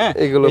তুলনায়। হ্যাঁ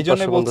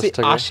এইজন্য বলছি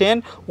আসেন,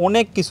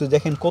 অনেক কিছু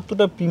দেখেন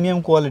কতটা প্রিমিয়াম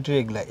কোয়ালিটির।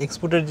 এগুলা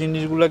এক্সপোর্টের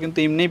জিনিসগুলো কিন্তু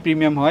এমনিই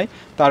প্রিমিয়াম হয়,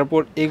 তারপর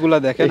এগুলা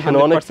দেখেন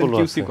 100%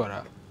 কিউসি করা।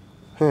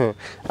 হ্যাঁ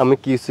আমি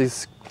কিউসি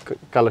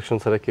কালেকশন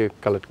ছাড়া কি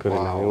কালেক্ট করে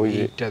না।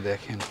 এইটা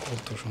দেখেন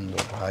কত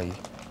সুন্দর ভাই।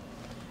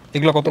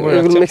 এগুলো কত করে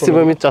এগুলো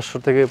ম্যাক্সিমাম 400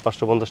 থেকে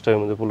 550 টাকার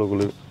মধ্যে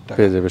পোলোগুলো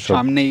পেয়ে যাবে সব।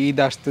 সামনে ঈদ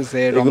আসতেছে,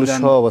 এগুলো রমজান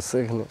সব আছে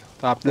এখানে,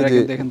 তো আপনারা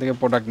কিন্তু এখান থেকে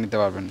প্রোডাক্ট নিতে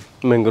পারবেন।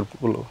 ম্যাঙ্গোর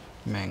পোলো,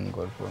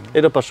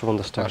 এটা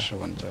 550 টাকা।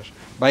 550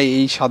 ভাই।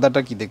 এই সাদাটা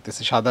কি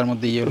দেখতেছি, সাদার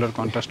মধ্যে ইয়েলোর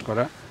কন্ট্রাস্ট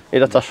করা,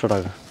 এটা 400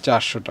 টাকা।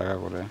 400 টাকা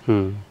করে।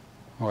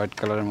 হোয়াইট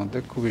কালারের মধ্যে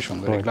খুবই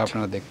সুন্দর, এগুলো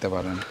আপনারা দেখতে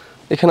পারেন।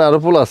 এখানে আরো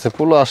পোলো আছে,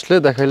 পোলো আসলে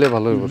দেখাইলে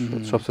ভালো হবে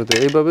সবচেয়ে।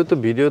 এইভাবে তো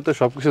ভিডিওতে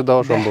সবকিছু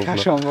দেওয়া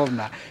সম্ভব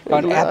না,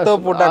 কারণ এত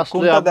প্রোডাক্ট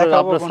কোনটা দেখাবো,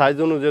 আপনার সাইজ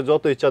অনুযায়ী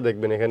যত ইচ্ছা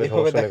দেখবেন এখানে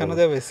সমস্যা নেই, দেখানো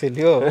যাবে।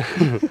 সেলিও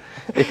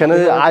এখানে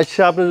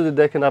আইসা আপনি যদি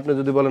দেখেন, আপনি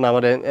যদি বলেন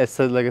আমার এস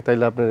সাইজ লাগে,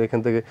 তাইলে আপনি এখান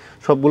থেকে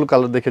সবগুলো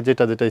কালার দেখে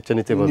যেটা ইচ্ছা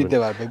নিতে পারবেন।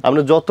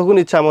 আপনি যতক্ষণ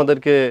ইচ্ছা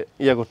আমাদেরকে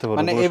ইয়া করতে পারবেন।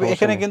 মানে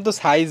এখানে কিন্তু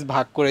সাইজ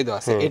ভাগ করে দেওয়া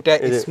আছে, এটা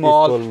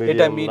স্মল,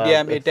 এটা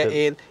মিডিয়াম, এটা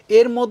এল,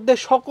 এর মধ্যে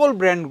সকল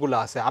ব্র্যান্ডগুলো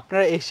আছে।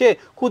 আপনারা এসে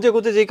খুঁজে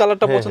যে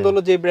কালারটা পছন্দ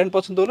হলো, যে ব্র্যান্ড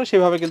পছন্দ হলো,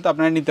 সেভাবে কিন্তু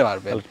আপনারা নিতে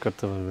পারবেন, কালেক্ট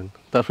করতে পারবেন।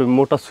 তারপর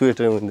মোটা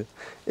সোয়েটারের মধ্যে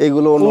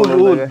এগুলো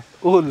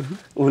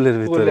উলের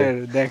ভিতরে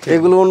দেখেন,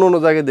 এগুলো অন্য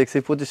জায়গায় দেখছি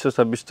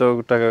 2500-2600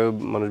 টাকা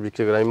মানুষ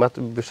বিক্রি করে, আমি মাত্র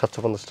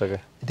 750 টাকা।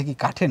 এটা কি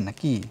কাঠের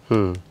নাকি?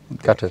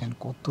 কাঠের।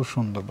 কত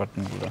সুন্দর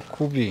বাটনগুলো,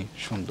 খুবই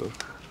সুন্দর।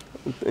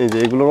 এই যে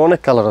এগুলোর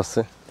অনেক কালার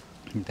আছে,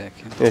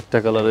 দেখেন একটা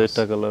কালার,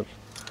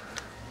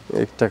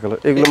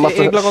 এগুলো মাত্র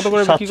কত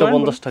করে বিক্রি করেন?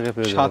 750 টাকা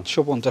পেয়ে যাবেন।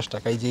 750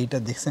 টাকা। এই যে এটা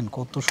দেখছেন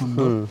কত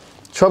সুন্দর,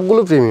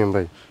 সবগুলো প্রিমিয়াম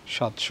ভাই।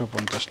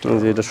 750 টাকা। এই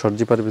যে এটা শর্ট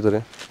জিপার ভিতরে,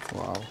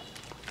 ওয়াও,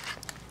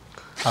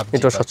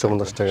 এটা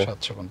 750 টাকা।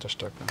 750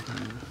 টাকা।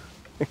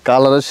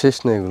 কালারের শেষ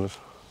নেই এগুলোর।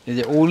 এই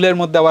যে উলের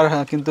মধ্যে আবার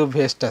কিন্তু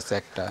ভেস্ট আছে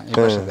একটা, এই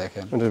পাশে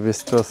দেখেন, এটা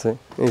ভেস্ট আছে।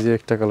 এই যে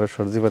একটা কালার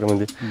শর্ট জিপারের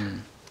মধ্যে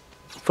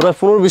প্রায়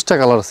 15-20টা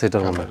কালার আছে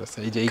এটার মধ্যে।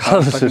 এই যে এই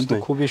কালারটা কিন্তু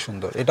খুবই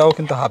সুন্দর, এটাও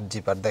কিন্তু হাফ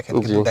জিপার, দেখেন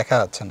কিন্তু দেখা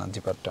যাচ্ছে না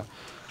জিপারটা,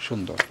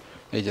 সুন্দর।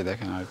 এই যে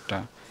দেখেন আরেকটা,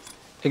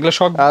 এগুলো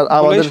সব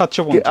আমাদের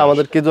 750।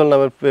 আমাদের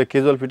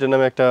কেজুয়াল ফিটের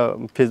নামে একটা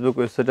ফেসবুক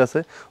ওয়েবসাইট আছে,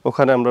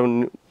 ওখানে আমরা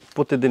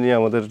প্রতিদিনই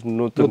আমাদের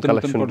নতুন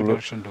কালেকশনগুলো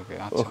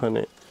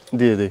ওখানে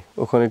দিয়ে দেই।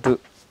 ওখানে একটু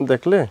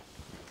দেখলে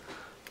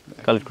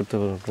কালেক্ট করতে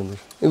পারবেন আপনাদের।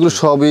 এগুলো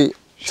সবই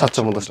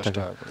 750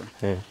 টাকা।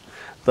 হ্যাঁ,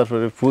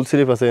 তারপরে ফুল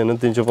স্লিভ আছে এখানে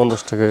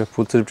 350 টাকা।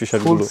 Full sleeve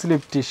T-shirt, full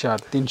sleeve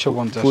T-shirt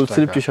 350 টাকা। ফুল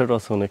স্লিভ টি-শার্ট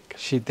আছে অনেক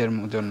শীতের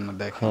জন্য।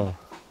 দেখেন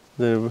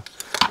যে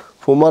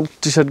ফোমার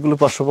টি-শার্টগুলো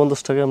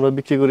 550 টাকা আমরা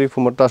বিক্রি করি।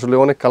 ফোমারটা আসলে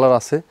অনেক কালার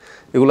আছে,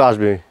 এগুলো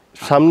আসবে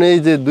সামনে। এই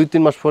যে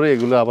 2-3 মাস পরে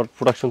এগুলো আবার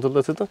প্রোডাকশন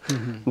চলতেছে, তো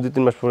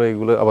 2-3 মাস পরে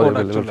এগুলো আবার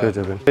अवेलेबल হয়ে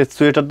যাবে। এই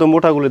সোয়েটার তো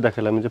মোটাগুলো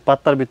দেখালাম, যে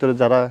পাতার ভিতরে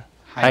যারা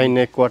হাই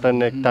নেক, কোয়ার্টার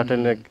নেক, টার্টেল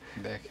নেক,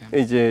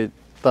 এই যে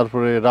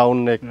তারপরে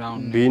রাউন্ড নেক,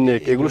 ভি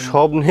নেক, এগুলো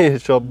সব নিয়ে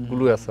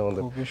সবগুলো আছে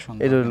আমাদের।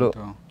 এটা হলো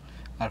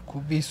আর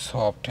খুবই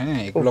সফট। হ্যাঁ,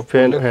 এগুলো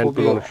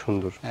হ্যান্ডগুলো অনেক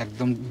সুন্দর,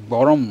 একদম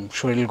গরম,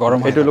 শরীর গরম।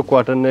 এটা হলো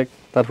কোয়ার্টার নেক।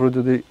 তারপরে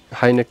যদি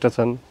হাই নেকটা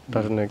চান,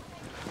 টার্টেল নেক,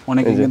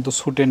 অনেকে কিন্তু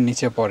স্যুটের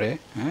নিচে পরে।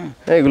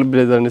 হ্যাঁ, এগুলো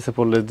ব্লেজার নিচে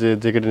পড়লে, যে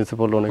জ্যাকেটের নিচে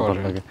পড়লে অনেক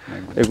ভালো লাগে।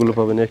 এগুলো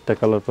পাবেন, একটা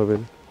কালার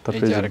পাবেন,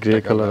 তারপরে যে গ্রে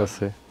কালার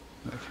আছে,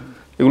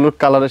 এগুলোর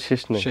কালারের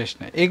শেষ নেই।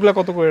 এগুলো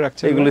কত করে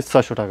রাখছেন? এগুলো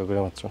 600 টাকা করে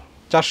মাত্র।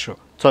 400,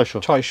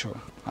 600।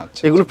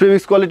 আচ্ছা, এগুলো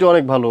প্রেমিক্স কোয়ালিটি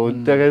অনেক ভালো।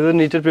 দেখা যায়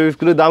নিটের প্রেমিক্স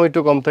গুলোর দাম একটু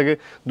কম থাকে,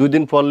 2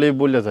 দিন পরলেই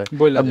বলে যায়,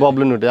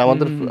 প্রবলেম ওঠে।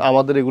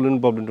 আমাদের এগুলো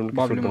প্রবলেম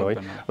কিছু না ভাই।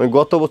 আমি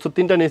গত বছর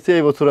 3টা নিয়েছি,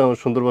 এই বছর আমি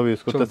সুন্দরভাবে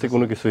ইউজ করতেছি,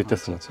 কোনো কিছু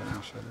হইতেছে না।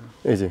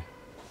 এই যে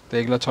তো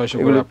এগুলো 600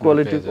 করে,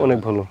 কোয়ালিটি অনেক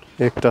ভালো।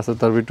 একটা আছে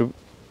তার ভিতরে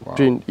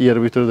প্রিন্ট ইয়ার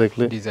ভিতরে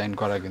দেখলে ডিজাইন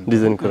করা, কিন্তু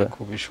ডিজাইন করা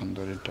খুবই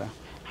সুন্দর। এটা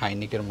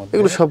হাইনিকের মধ্যে,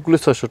 এগুলো সবগুলো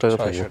 600 টাকা।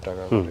 600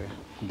 টাকা করে।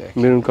 দেখেন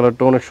মেরুন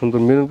কালারটা অনেক সুন্দর,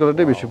 মেরুন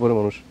কালারটাই বেশি পরে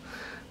মানুষ।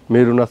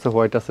 মেরুন আছে,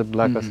 হোয়াইট আছে,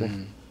 ব্ল্যাক আছে,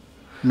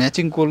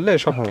 ম্যাচিং করলে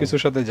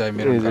সবকিছুর সাথে যায়।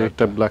 মেরুন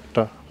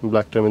কালারটা,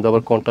 ব্ল্যাকটার মধ্যে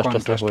আবার কন্ট্রাস্ট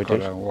আছে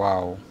হোয়াইটের।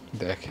 ওয়াও,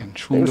 দেখেন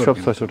সুন্দর। সব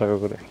 600 টাকা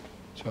করে।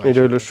 এটা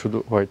হলো শুধু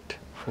হোয়াইট,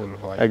 ফুল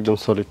হোয়াইট, একদম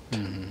সলিড।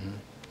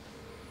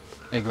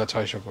 এগুলো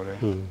 600 করে।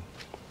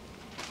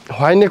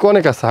 হাইনেক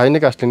অনেক আছে,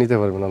 হাইনেক আসলে নিতে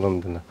পারবেন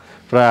আলহামদুলিল্লাহ।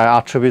 প্রায়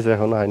 800 পিস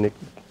এখন হাইনেক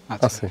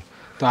আছে।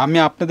 তো আমি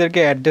আপনাদেরকে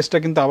অ্যাড্রেসটা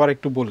কিন্তু আবার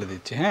একটু বলে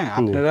দিচ্ছি। হ্যাঁ,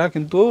 আপনারা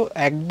কিন্তু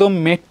একদম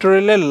মেট্রো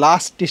রেলের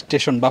লাস্ট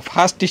স্টেশন বা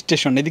ফার্স্ট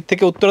স্টেশন, এদিক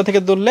থেকে উত্তরা থেকে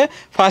ধরলে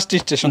ফার্স্ট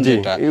স্টেশন,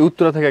 যেটা এই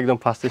উত্তরা থেকে একদম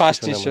ফার্স্ট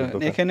স্টেশন।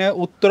 এখানে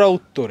উত্তরা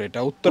উত্তর, এটা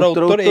উত্তরা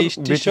উত্তর এই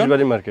স্টেশন।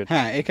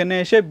 হ্যাঁ, এখানে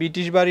এসে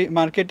ব্রিটিশ বাড়ি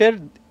মার্কেটের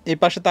এই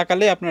পাশে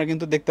তাকালে আপনারা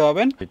কিন্তু দেখতে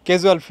পাবেন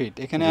ক্যাজুয়াল ফিট।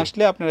 এখানে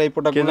আসলে আপনারা এই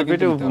প্রোডাক্টগুলো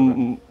কিন্তু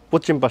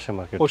পশ্চিম পাশে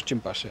মার্কেট, পশ্চিম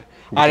পাশে।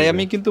 আর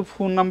আমি কিন্তু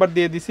ফোন নাম্বার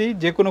দিয়ে দিছি,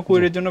 যে কোনো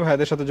কোয়েরির জন্য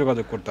ভাইদের সাথে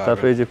যোগাযোগ করতে হবে।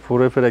 তারপরে এই যে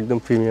 4F এর একদম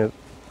প্রিমিয়াম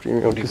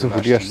কিছু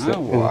হুডি আসছে।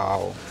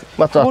 ওয়াও,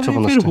 মাত্র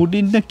 850 টাকা।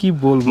 হুডিটা কি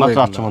বলবো, মাত্র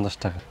 850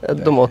 টাকা,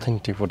 একদম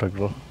অথেন্টিক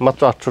প্রোডাক্টগুলো।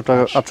 মাত্র 800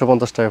 টাকা,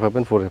 850 টাকা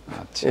পাবেন 4F।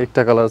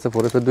 একটা কালার আছে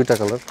 4F এর, 2টা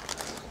কালার,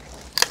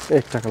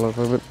 একটা কালার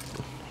পাবেন।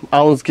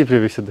 আউন্স কি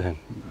প্রিভিক্সে দেখেন,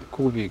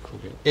 খুবই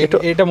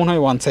এটা মনে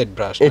হয় ওয়ান সাইড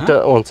ব্রাশ। এটা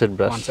ওয়ান সাইড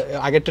ব্রাশ,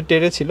 আগেরটা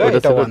টেরে ছিল,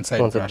 এটা ওয়ান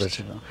সাইড ব্রাশ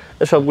ছিল।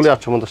 এই সবগুলো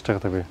 850 টাকা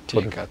থাকবে।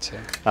 ঠিক আছে।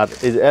 আর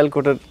এই যে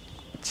l.o.g.g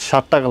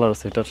 7টা কালার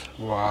আছে এটার।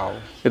 ওয়াও,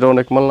 এটা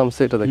অনেক মাল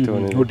নামছে, এটা দেখতে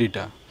পারেন।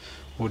 হুডিটা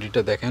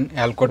হুডিটা দেখেন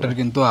অ্যালকটের,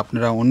 কিন্তু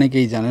আপনারা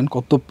অনেকেই জানেন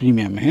কত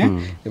প্রিমিয়াম। হ্যাঁ,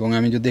 এবং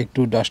আমি যদি একটু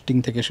ডাস্টিং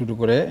থেকে শুরু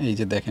করে এই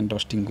যে দেখেন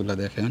ডাস্টিংগুলো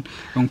দেখেন,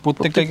 এবং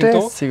প্রত্যেকটা কিন্তু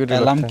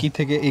অ্যালার্ম কি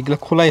থেকে এগুলো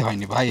খোলাই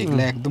হয়নি ভাই,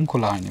 এগুলো একদম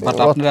খোলা হয়নি, বাট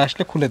আপনারা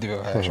আসলে খুলে দিবে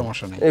ভাই,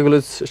 সমস্যা নেই। এগুলো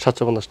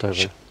 750 টাকা।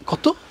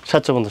 কত?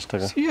 750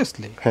 টাকা।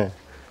 সিরিয়াসলি? হ্যাঁ,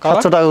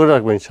 700 টাকা করে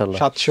রাখবেন ইনশাআল্লাহ।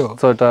 700?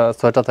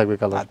 ছয়টা থাকবে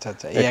কালার। আচ্ছা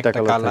আচ্ছা, এই একটা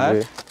কালার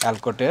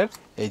অ্যালকটের,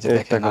 এই যে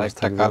দেখেন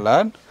আরেকটা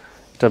কালার,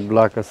 এটা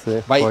ব্ল্যাক আছে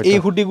ভাই। এই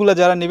হুডিগুলো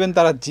যারা নেবেন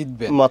তারা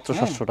জিতবেন, মাত্র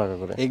 700 টাকা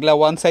করে। এগুলা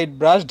ওয়ান সাইড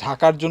ব্রাশ,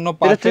 ঢাকার জন্য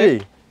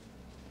perfect.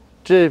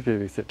 Tray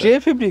fabrics, tray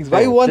fabrics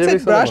ভাই, ওয়ান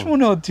সাইড ব্রাশ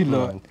মনে হচ্ছিল।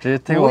 ট্রে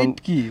থেকে ওয়েট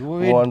কি,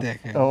 ওয়েট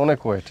দেখেন অনেক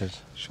ওয়েটের,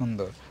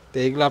 সুন্দর। তো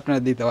এগুলো আপনারা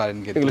দিতে পারেন,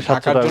 কিন্তু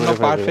ঢাকার জন্য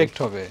পারফেক্ট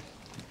হবে,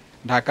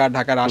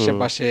 ঢাকার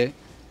আশেপাশে।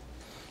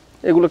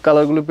 এগুলো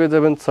কালারগুলো পেয়ে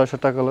যাবেন 600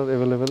 টাকা কালার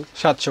अवेलेबल,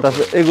 700।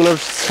 তারপর এগুলোর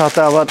সাথে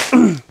আবার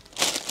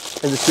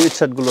এই যে সুইট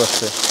শার্টগুলো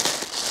আছে,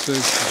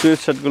 সুইট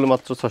শার্টগুলো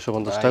মাত্র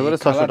 650 টাকা করে,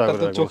 600 টাকা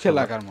করে। চোখে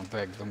লাগার মতো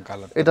একদম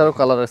কালার। এটারও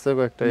কালার আছে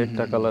কয়েকটা,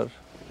 একটা কালার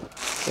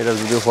এটা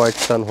যদি হোয়াইট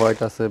সান হোয়াইট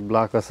আছে,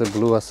 ব্ল্যাক আছে,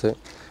 ব্লু আছে,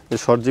 এই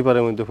শর্ট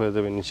জিপারের মধ্যে হয়ে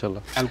যাবে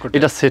ইনশাআল্লাহ।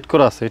 এটা সেট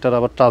করা আছে, এটার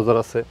আবার ট্রাউজার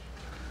আছে।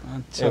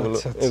 আচ্ছা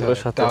আচ্ছা, এগুলোর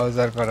সাথে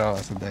ট্রাউজার করা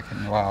আছে দেখেন,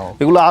 ওয়াও।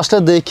 এগুলো আসলে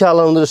দেখে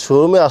আলহামদুলিল্লাহ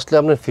শোরুমে আসলে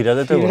আপনি ফিরে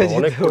যেতে পারবেন,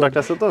 অনেক প্রোডাক্ট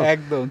আছে তো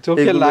একদম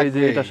চোখে লাগবে।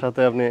 এটার সাথে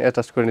আপনি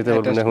অ্যাটাচ করে নিতে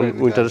পারবেন এখন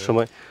উইন্টারের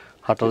সময়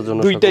হাঁটার জন্য।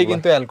 দুইটাই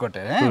কিন্তু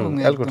অ্যালকটের। হ্যাঁ, এবং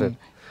অ্যালকটের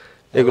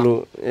এগুলো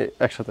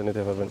একসাথে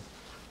নিতে পারবেন।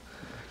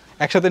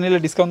 একসাথে নিলে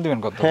ডিসকাউন্ট দিবেন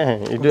কত? হ্যাঁ,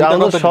 এটা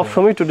আমরা সব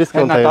সময় একটু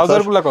ডিসকাউন্ট থাকে।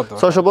 ট্রাউজারগুলো কত?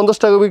 650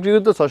 টাকা বিক্রি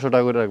করতে 600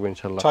 টাকা করে রাখবেন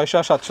ইনশাআল্লাহ। 600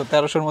 700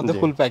 1300 এর মধ্যে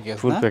ফুল প্যাকেজ,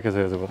 ফুল প্যাকেজ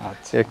হয়ে যাবে।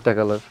 একটা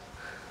কালার,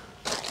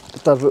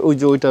 তারপর ওই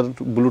যে ওইটার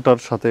ব্লুটার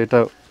সাথে এটা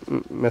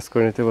ম্যাচ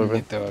করে নিতে পারবেন।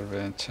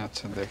 আচ্ছা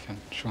আচ্ছা, দেখেন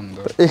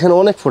সুন্দর। এখানে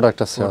অনেক প্রোডাক্ট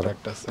আছে।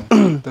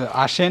 তো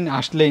আসেন,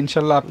 আসলে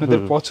ইনশাআল্লাহ আপনাদের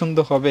পছন্দ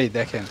হবেই।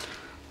 দেখেন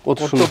কত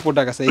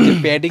প্রোডাক্ট আছে। এই যে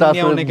প্যাডিং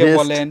নিয়ে অনেকে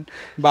বলেন,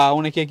 বা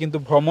অনেকে কিন্তু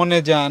ভ্রমণে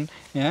যান।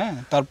 হ্যাঁ,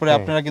 তারপরে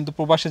আপনারা কিন্তু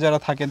প্রবাসে যারা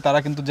থাকেন তারা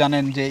কিন্তু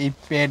জানেন যে এই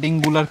প্যাডিং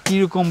গুলার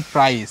কিরকম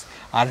প্রাইস,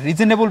 আর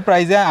রিজনেবল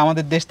প্রাইসে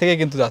আমাদের দেশ থেকে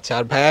কিন্তু যাচ্ছে,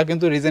 আর ভাইয়া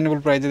কিন্তু রিজনেবল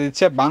প্রাইসে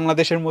দিচ্ছে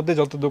বাংলাদেশের মধ্যে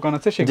যত দোকান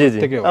আছে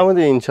সেগুলো থেকে।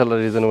 আমাদের ইনশাআল্লাহ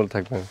রিজনেবল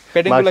থাকবে।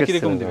 প্যাডিং গুলো কি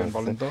রকম দিবেন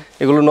বলেন তো?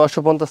 এগুলো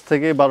 950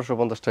 থেকে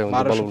 1250 টাকার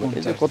মধ্যে বলুন।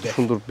 এই যে কত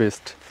সুন্দর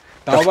বেস্ট,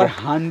 তাও আবার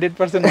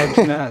 100%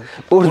 অরিজিনাল।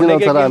 অরিজিনাল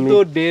ছাড়া আমি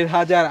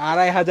 1500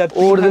 2500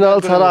 অরিজিনাল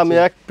ছাড়া আমি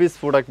এক পিস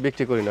প্রোডাক্ট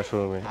বিক্রি করি না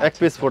শোরুমে। এক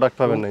পিস প্রোডাক্ট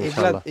পাবেন না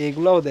ইনশাআল্লাহ।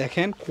 এগুলাও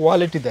দেখেন,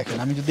 কোয়ালিটি দেখেন।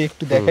 আমি যদি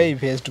একটু দেখাই এই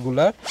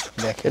ভেস্টগুলা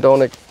দেখেন, এটা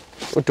অনেক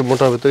একটু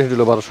মোটার ভিতরে, এটা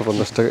হলো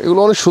 1250 টাকা। এগুলো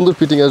অনেক সুন্দর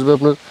ফিটিং আসবে,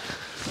 আপনার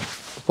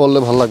পরলে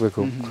ভালো লাগবে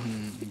খুব।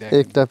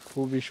 একটা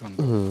খুবই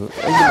সুন্দর,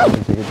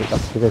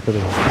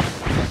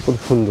 খুব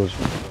সুন্দর।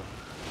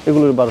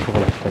 এগুলো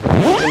 1250 টাকা।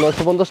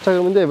 950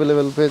 টাকার মধ্যে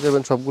अवेलेबल পেয়ে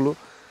যাবেন সবগুলো।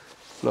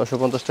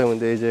 950 টাকার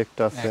মধ্যে এই যে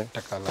একটা আছে,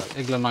 একটা কালার,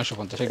 এগুলো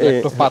 950, এগুলো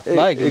একটু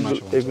পাতলা,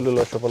 এগুলো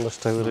 950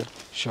 টাকা করে।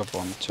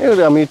 950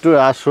 এগুলো আমি একটু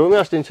শোরুমে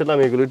আসলে ইনশাআল্লাহ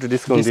আমি এগুলো একটু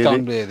ডিসকাউন্ট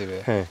দিয়ে দিবে।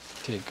 হ্যাঁ,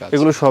 ঠিক আছে।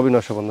 এগুলো সবই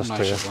 950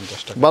 টাকা।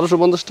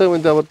 1250 টাকার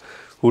মধ্যে আবার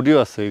হুডিও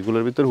আছে।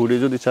 এগুলোর ভিতর হুডি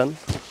যদি চান,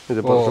 এই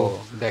যে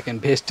দেখেন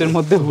ভেস্টের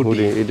মধ্যে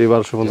হুডি, এটাই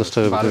 1250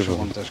 টাকা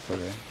 1250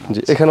 করে।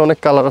 জি, এখানে অনেক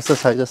কালার আছে,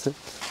 সাইজ আছে।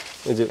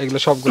 এই যে এগুলো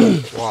সবগুলো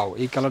ওয়াও,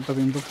 এই কালারটা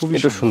কিন্তু খুবই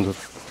সুন্দর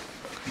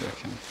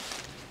দেখেন।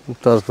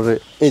 তারপরে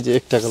এই যে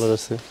একটা কালার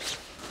আছে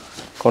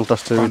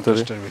কন্ট্রাস্টের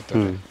ভিতরে,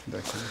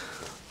 দেখেন।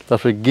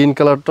 তারপরে গ্রিন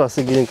কালারটা আছে,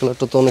 গ্রিন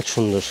কালারটা তো অনেক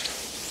সুন্দর,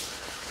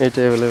 এটা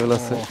अवेलेबल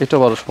আছে। এটা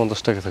 1250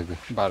 টাকা থাকবে।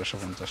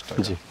 1250 টাকা।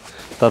 জি,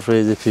 তারপরে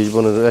এই যে ফিশ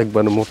বোনের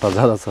একবারে মোটা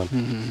যারা চান,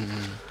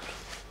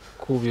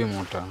 খুবই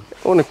মোটা,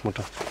 অনেক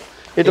মোটা,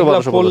 এটা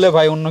 1250 পরলে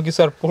ভাই অন্য কিছু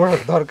আর পরার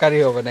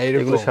দরকারই হবে না,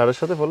 এগুলো শাড়ির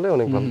সাথে পরলে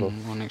অনেক ভালো,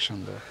 অনেক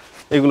সুন্দর।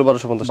 এগুলো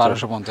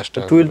 1250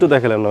 টাকা। টুইল তো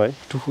দেখালাম না ভাই,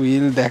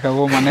 টুইল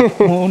দেখাবো মানে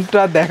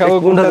কোনটা দেখাবো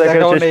কোনটা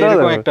দেখাবো না,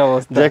 এরকম একটা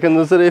অবস্থা। জ্যাক এন্ড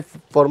জোন্সের এই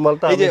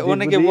ফর্মালটা এই যে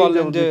অনেকে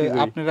বলেন যে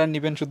আপনারা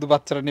নেবেন, শুধু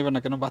বাচ্চারা নেবেন না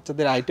কেন?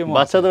 বাচ্চাদের আইটেম আছে,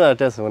 বাচ্চাদের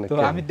আইটেম আছে অনেক। তো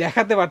আমি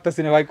দেখাতে পারতাছি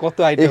না ভাই কত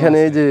আইটেম এখানে।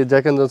 এই যে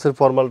জ্যাক এন্ড জোন্সের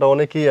ফর্মালটা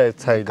অনেকেই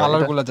চাহিদা,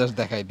 কালারগুলো জাস্ট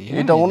দেখাই দিই।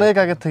 এটা অনেক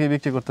আগে থেকে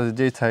বিক্রি করতেছে,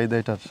 যেই চাহিদা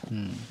এটার।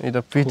 এটা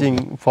ফিটিং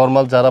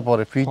ফর্মাল যারা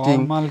পরে, ফিটিং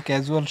ফর্মাল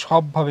ক্যাজুয়াল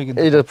সব ভাবে কিন্তু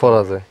এটা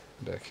পরা যায়।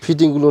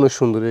 ফিটিং গুলো অনেক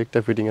সুন্দর, একটা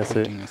ফিটিং আছে।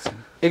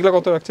 এগুলো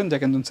কত রাখছেন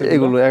জ্যাক এন্ড জোন্সের?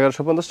 এগুলো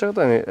 1150 টাকা,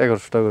 তো আমি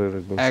 1100 টাকা করে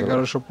রাখবো।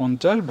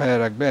 1150, ভাইয়া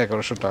রাখবে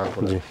 1100 টাকা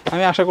করে।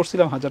 আমি আশা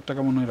করছিলাম 1000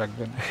 টাকা মনে হয়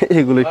রাখবেন।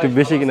 এগুলো একটু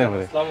বেশি কিনা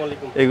পড়বে,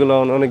 এগুলো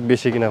অনেক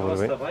বেশি কিনা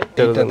পড়বে।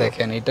 এটা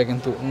দেখেন, এটা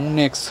কিন্তু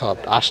অনেক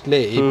সফট। আসলে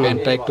এই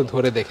প্যান্টটা একটু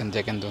ধরে দেখেন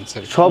জ্যাক এন্ড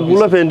জোন্সের,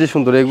 সবগুলো প্যান্টই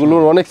সুন্দর,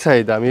 এগুলোর অনেক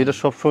চাহিদা, আমি এটা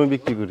সব সময়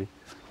বিক্রি করি।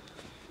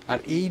 আর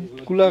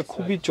এইগুলা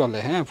খুবই চলে।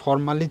 হ্যাঁ,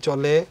 ফর্মালি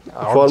চলে,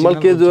 ফর্মাল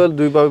ক্যাজুয়াল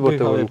দুই ভাবে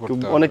পড়তে পারেন।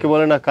 অনেকে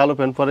বলে না কালো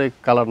প্যান্ট পরে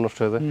কালার নষ্ট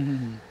হয়ে যায়,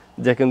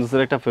 জ্যাক এন্ড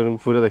জোন্সের একটা প্যান্ট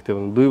পরে দেখতে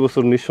পারেন, 2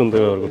 বছর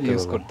নিঃসন্দেহে ব্যবহার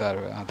করতে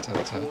পারবে। আচ্ছা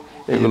আচ্ছা,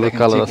 এগুলো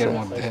কালার আছে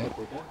মধ্যে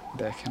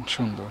দেখেন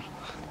সুন্দর।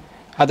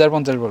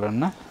 1050 বলেন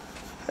না?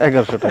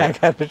 1100 টাকা।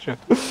 1100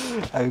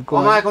 আমি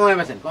কমায়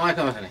মেশিন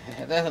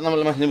এটা নাম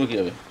মেশিন নিব কি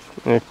হবে?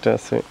 একটা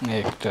আছে।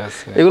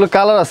 এগুলো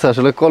কালার আছে,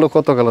 আসলে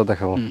কত কালার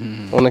দেখাবো,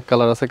 অনেক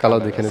কালার আছে,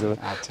 কালার দেখে নিতে হবে।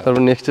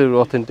 তারপর নেক্সট এর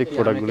অথেন্টিক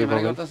প্রোডাক্টগুলো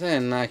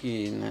পাবেন। নাকি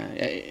না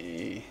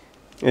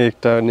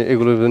একটা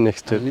এগুলো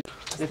নেক্সট এর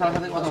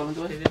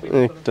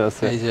একটা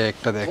আছে এই যে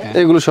একটা দেখেন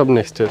এগুলো সব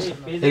নেক্সট এর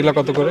এগুলা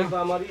কত করে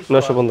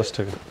 950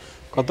 টাকা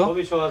কত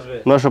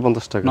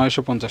 950 টাকা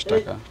 950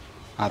 টাকা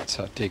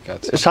আচ্ছা ঠিক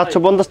আছে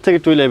 750 থেকে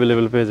টুইল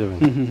अवेलेबल পেয়ে যাবেন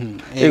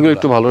এগুলো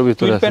একটু ভালোর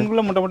ভিতরে আছে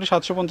প্যান্টগুলো মোটামুটি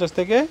 750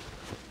 থেকে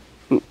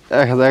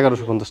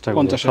 1150 টাকা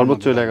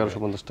সর্বোচ্চ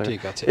 1150 টাকা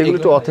ঠিক আছে এগুলো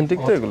একটু অথেন্টিক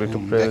তো এগুলো একটু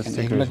প্রাইস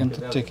এগুলো কিন্তু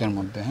চেকের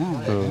মধ্যে হ্যাঁ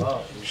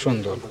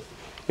সুন্দর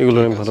এগুলো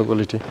অনেক ভালো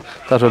কোয়ালিটি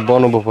তারপর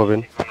বনবো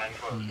পাবেন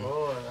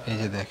এই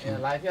যে দেখেন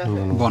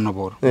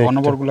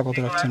বনবরগুলো কত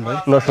রাখছেন ভাই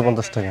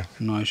 950 টাকা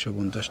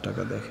 950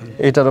 টাকা দেখেন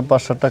এটারও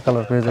 5-7টা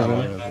কালার পেয়ে যাবেন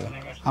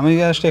আমি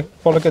জাস্ট এক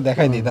পলকে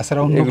দেখাই দিই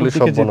তাছাড়া অন্য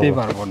দিকে যেতেই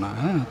পারবো না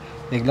হ্যাঁ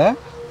এগুলা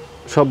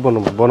সব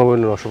বনবো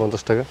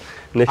 950 টাকা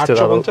নেক্সট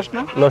 850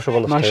 না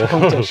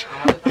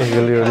 950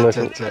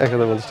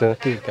 এগুলো 1050 টাকা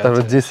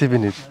তারপর জেসিবি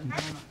নিট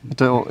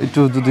এটা একটু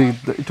যদি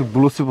একটু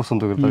ব্লুসি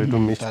পছন্দ করে তাহলে একটু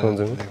মিক্স করে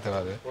যাবেন দেখতে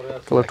পাবে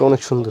কালারটা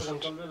অনেক সুন্দর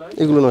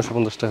এগুলো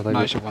 950 টাকা থাকবে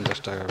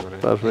 950 টাকা করে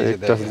তারপর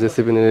একটা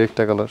জেসিবি নিট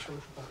একটা কালার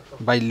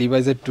ভাই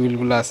লিভাইসের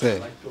টুইলগুলো আছে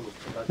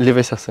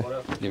লিভাইস আছে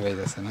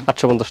না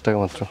 850 টাকা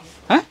মাত্র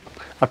হ্যাঁ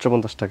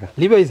 850 টাকা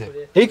লিভাইসের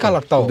এই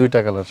কালারটাও দুইটা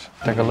কালার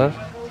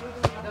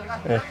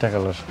একটা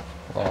কালার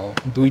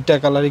দুইটা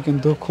কালারই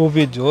কিন্তু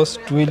খুবই জোস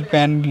টুইল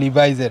প্যান্ট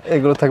লিভাইসের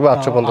এগুলো থাকবে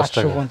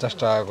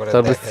 850 টাকা করে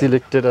তারপর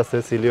সিলেক্টেড আছে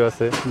সিলিও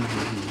আছে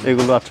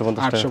এগুলো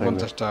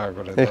 850 টাকা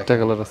করে একটা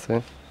কালার আছে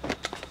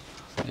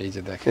এই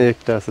যে দেখেন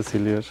একটা আছে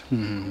সিলিওর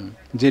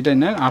যেটা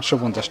নেন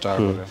 850 টাকা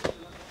করে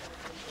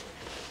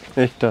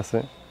একটা আছে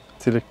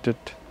সিলেক্টেড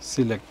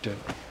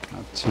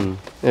আচ্ছা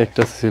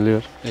একটা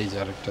সিলিওর এই যে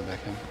আরেকটা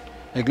দেখেন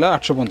এগুলা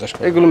 850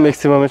 করে এগুলো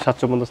ম্যাক্সিমামে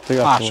 750 থেকে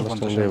 850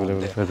 টাকা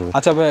अवेलेबल হয়ে যাবে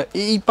আচ্ছা ভাই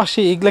এই পাশে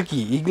এগুলা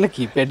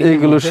কি প্যাডিং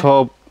এগুলো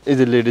সব এই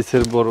যে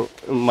লেডিসের বড়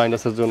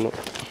মাইনাসের জন্য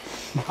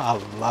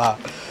আল্লাহ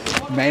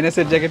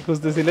মাইনাসের জ্যাকেট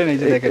খুঁজতেছিলেন এই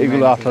যে দেখেন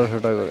এগুলো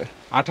 1800 টাকা করে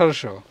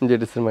 1800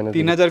 লেডিসের মাইনাস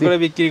 3000 করে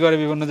বিক্রি করে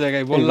বিভিন্ন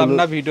জায়গায় বললাম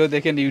না ভিডিও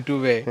দেখেন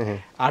ইউটিউবে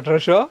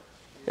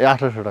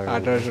 1800 টাকা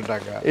 1800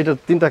 টাকা এটা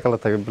তিনটা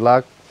কালার থাকে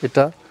ব্ল্যাক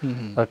এটা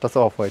আর একটা আছে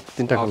অফ হোয়াইট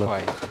তিনটা কালার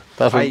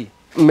তারপর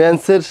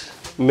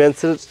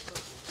মেন্সের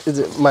এই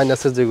যে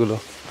মাইনাসের যেগুলো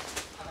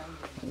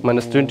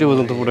 -20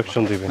 পর্যন্ত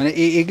প্রোডাকশন দিবে মানে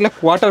এগুলা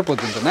কোয়ার্টার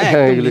পর্যন্ত না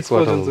একদম লিস্ট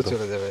পর্যন্ত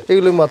চলে যাবে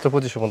এগুলো মাত্র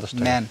 2550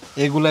 টাকা নেন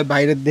এগুলা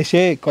বাইরের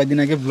দেশে কয়দিন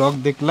আগে ব্লগ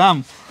দেখলাম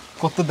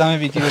কত দামে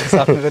বিক্রি করতেছে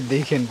আপনারা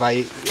দেখেন ভাই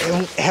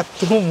এবং এত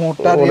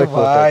মোটা রে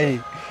ভাই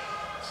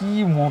কি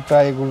মোটা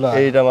এগুলা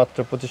এইটা মাত্র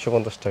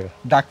 2550 টাকা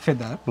ডাক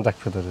ফেদার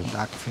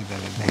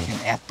দেখেন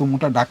এত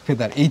মোটা ডাক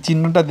ফেদার এই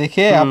চিহ্নটা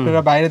দেখে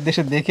আপনারা বাইরের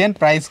দেশে দেখেন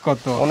প্রাইস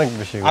কত অনেক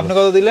বেশি আপনি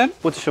কত দিলেন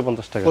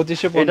 2550 টাকা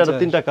 2550 এটার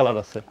তিনটা কালার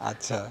আছে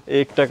আচ্ছা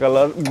একটা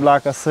কালার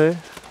ব্ল্যাক আছে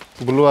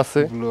ব্লু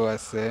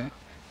আছে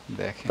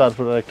দেখেন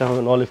তারপর একটা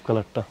হবে অলিভ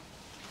কালারটা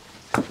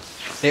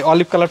এই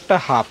অলিভ কালারটা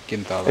হাফ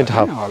কিন্তু আবার এটা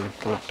হাফ অলিভ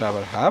কালারটা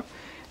আবার হাফ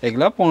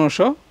এগুলা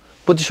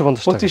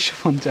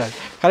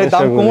 2550 খালি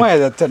দাম কমায়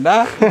যাচ্ছে না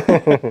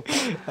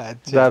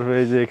আচ্ছা তারপর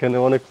এই যে এখানে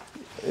অনেক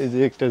এই যে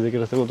একটা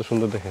জ্যাকেট আছে কত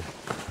সুন্দর দেখেন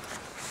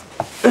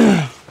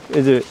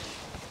এই যে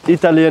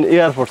ইতালিয়ান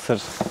এয়ারফোর্সের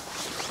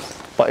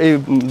এই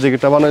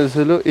জ্যাকেটটা বানানো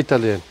হয়েছিল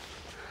ইতালিয়ান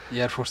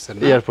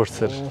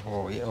এয়ারফোর্সের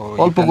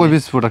অল্প কয়েক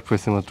পিস প্রোডাক্ট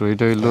পাইছে মাত্র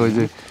এটা হইলো ওই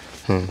যে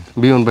হ্যাঁ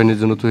বিমান বাহিনীর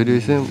জন্য তৈরি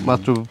হয়েছে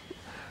মাত্র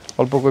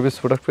অল্প কয়েক পিস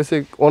প্রোডাক্ট পাইছে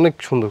অনেক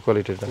সুন্দর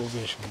কোয়ালিটিটা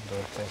খুবই সুন্দর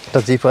এটা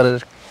জিপারের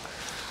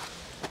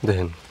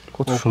দেখেন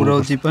কত সুন্দর পুরো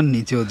জিপার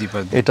নিচেও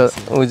জিপার এটা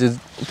ওই যে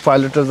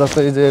পাইলটের যাতে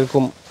এই যে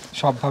এরকম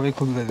সবভাবে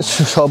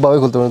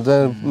খুলতে পারে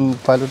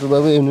পাইলটের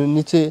ভাবে এমনি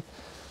নিচে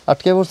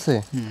আটকে পড়ছে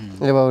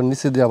এবার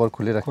নিচে দিয়ে আবার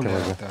খুলে রাখতে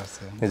পারবে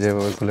এই যে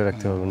এভাবে খুলে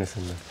রাখতে পারবে নিচে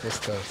দিয়ে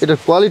এটা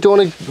কোয়ালিটি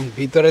অনেক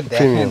ভিতরে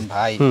দেখেন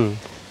ভাই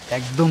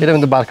একদম এটা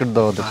কিন্তু মার্কেট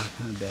দাও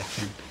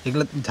দেখেন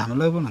এগুলা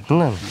ঝামেলা হবে না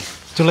না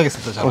চলে গেছে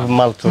তো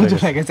মাল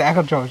চলে গেছে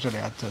এখন সমস্যা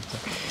নেই আচ্ছা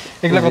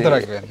এগুলা কত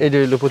রাখবেন এটা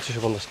হলো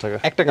 2550 টাকা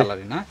একটা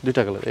কালারই না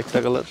দুইটা কালার একটা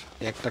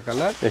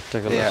কালার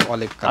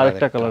অলিভ কালার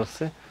আরেকটা কালার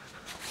আছে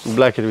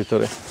ব্ল্যাক এর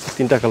ভিতরে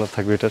তিনটা কালার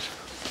থাকবে এটার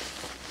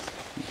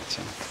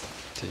আচ্ছা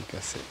ঠিক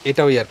আছে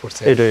এটাও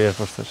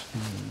এয়ারফোর্সের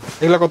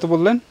এগুলা কত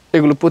বললেন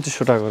এগুলো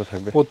 2500 টাকা করে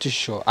থাকবে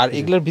 2500 আর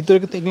এগুলার ভিতরে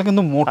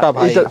কিন্তু মোটা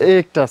ভাই এটা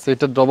একটা আছে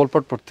এটা ডাবল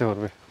পার্ট পড়তে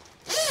পারবে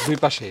দুই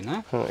পাশেই না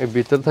হ্যাঁ এই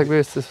ভিতরে থাকবে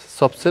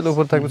সফটসেল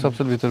উপর থাকবে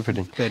সফটসেল ভিতরে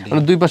ফিটিং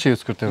মানে দুই পাশে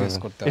ইউজ করতে পারবেন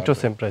এটাও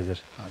সেম প্রাইসের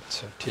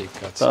আচ্ছা ঠিক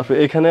আছে তারপর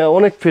এখানে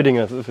অনেক ফিটিং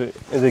আছে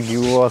এই যে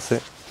গিও আছে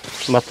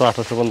মাত্র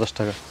 1850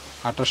 টাকা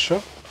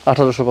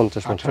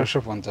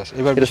 1850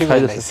 এবার বেশি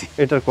সাইজ আছে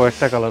এটার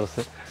কয়েকটা কালার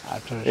আছে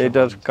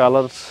এটার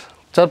কালার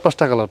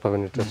 4-5টা কালার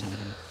পাবেন এটা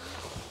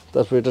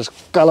তারপর এটার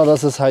কালার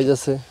আছে সাইজ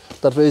আছে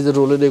তারপর এই যে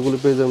রোলের এগুলো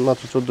পেয়ে যাবেন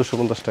মাত্র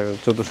 1450 টাকা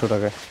 1400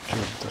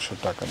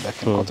 টাকায়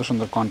দেখেন কত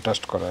সুন্দর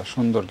কন্ট্রাস্ট করা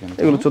সুন্দর কিন্তু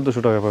এগুলো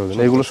 1400 টাকা পাবেন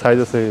এগুলো সাইজ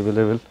আছে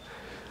अवेलेबल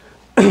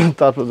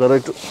তারপর যারা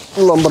একটু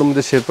লম্বার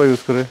মধ্যে শেরপা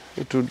ইউজ করে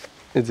একটু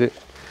এই যে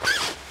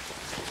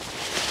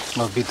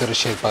ভিতরে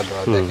শেরপা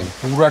দেওয়া দেখেন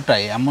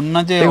পুরাটাই এমন না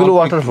যে এগুলো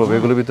ওয়াটারপ্রুফ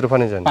এগুলো ভিতরে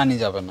পানি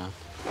যাবে না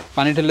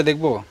পানি ঢেলে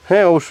দেখবো?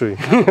 হ্যাঁ অবশ্যই,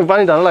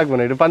 পানি ঢালা লাগবে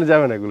না, এটা পানি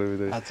যাবে না এগুলোর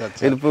ভিতরে। আচ্ছা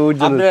আচ্ছা, এর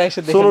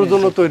সোনোর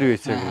জন্য তৈরি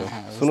হয়েছে এগুলো,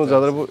 সোনো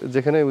যারা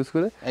যেখানে ইউজ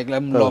করে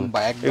একদম লম্বা,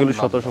 একদম এগুলো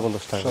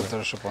 1750 টাকা।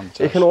 1750।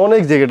 এখানে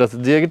অনেক জ্যাকেট আছে,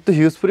 জ্যাকেট তো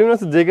হিউজ পরিমাণ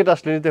আছে, জ্যাকেট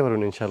আসলে নিতে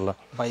পারবেন ইনশাআল্লাহ।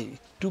 ভাই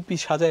টুপি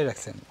সাজায়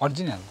রাখছেন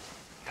অরিজিনাল,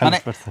 মানে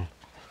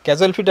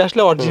ক্যাজুয়াল ফিট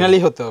আসলে অরিজিনালি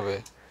হতে হবে,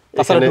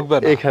 তাছাড়া ঢুকবে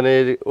না। এখানে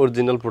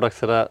অরিজিনাল প্রোডাক্ট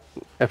ছাড়া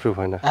অ্যাপ্রুভ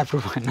হয় না,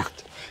 অ্যাপ্রুভ হয় না।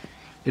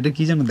 এটা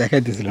কি যেন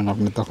দেখাইতেছিলেন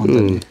আপনি তখন,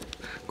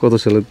 কত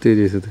সালে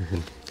তৈরি হয়েছে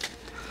দেখেন।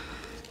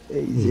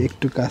 এই যে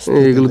একটু কাজ,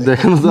 এগুলো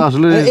দেখানো তো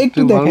আসলে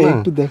একটু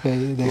দেখাই,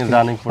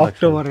 রানিং প্রোডাক্ট,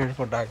 অক্টোবরের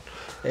প্রোডাক্ট।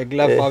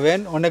 এগুলা পাবেন,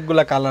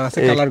 অনেকগুলা কালার আছে,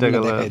 কালারগুলো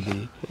দেখাই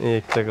দিই।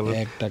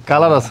 একটা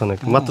কালার আছে অনেক,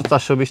 মাত্র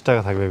 420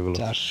 টাকা থাকবে এগুলো,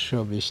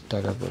 420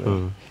 টাকা করে।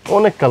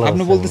 অনেক কালার।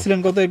 আপনি বলতেছিলেন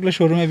কত এগুলো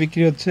শোরুমে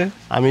বিক্রি হচ্ছে?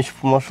 আমি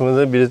পুমার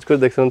শোরুমে ভিজিট করে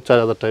দেখছিলাম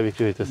 4000 টাকা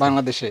বিক্রি হইতেছে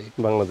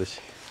বাংলাদেশে।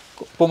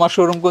 পুমা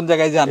শোরুম কোন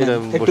জায়গায় জানেন?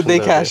 একটু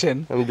দেখে আসেন।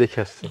 আমি দেখে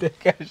আসছি।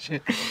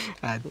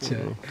 আচ্ছা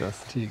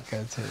ঠিক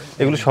আছে।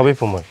 এগুলো সবই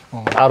পুমার,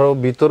 আরো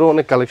ভিতরেও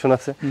অনেক কালেকশন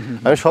আছে,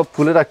 আমি সব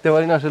খুলে রাখতে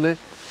পারি না আসলে।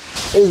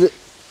 এই যে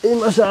এই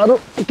মাসে আরো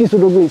কিছু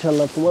ঢুকবে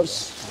ইনশাআল্লাহ পুমার।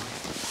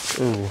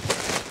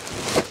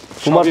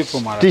 পুমার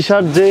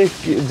টি-শার্ট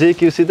যে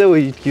কিউসিতে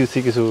ওই কিউসি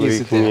কিছু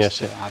নিয়ে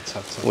আসে। আচ্ছা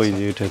আচ্ছা, ওই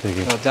যে ওইটা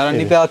থেকে যারা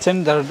নিতে আছেন,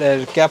 যারা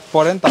ক্যাপ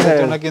পরেন, তাদের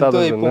জন্য কিন্তু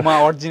এই পুমা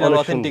অরিজিনাল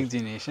অথেন্টিক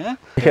জিনিস। হ্যাঁ,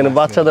 এখানে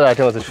বাচ্চাদের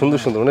আইটেম আছে সুন্দর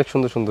সুন্দর, অনেক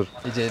সুন্দর সুন্দর।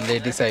 এই যে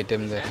লেডিস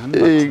আইটেম দেখেন,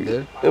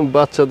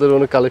 বাচ্চাদের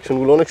অনেক কালেকশন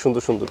গুলো অনেক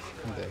সুন্দর সুন্দর।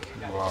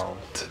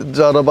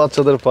 যারা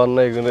বাচ্চাদের পান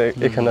না এগুলো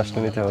এখানে আসলে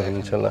নিতে পারবেন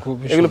ইনশাআল্লাহ।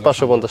 এগুলো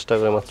 550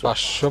 টাকা মাত্র।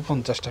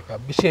 550 টাকা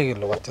বেশি হয়ে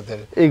গেল বাচ্চাদের।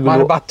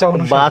 মানে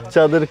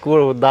বাচ্চাদের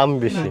দাম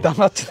বেশি,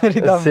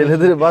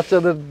 ছেলেদের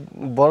বাচ্চাদের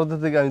বড়দের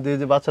থেকে আমি দেখি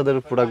যে বাচ্চাদের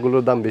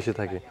প্রোডাক্টগুলোর দাম বেশি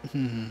থাকে।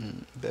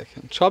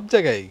 দেখেন সব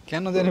জায়গায়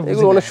কেন জানি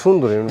এগুলো অনেক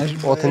সুন্দর।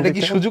 এটা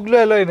কি সুযোগ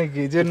লয়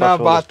নাকি যে না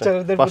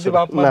বাচ্চাদের প্রতি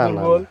বাপ মা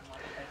দুর্বল?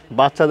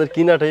 বাচ্চাদের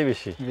কিনাটাই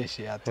বেশি।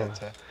 আচ্ছা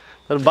আচ্ছা,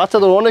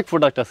 বাচ্চাদের অনেক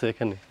প্রোডাক্ট আছে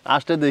এখানে,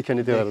 আসলে দেখে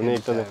নিতে পারবেন।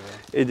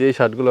 এই যে এই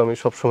শার্টগুলো আমি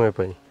সব সময়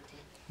পাই।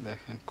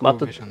 দেখেন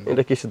মাত্র,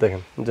 এটা কিছু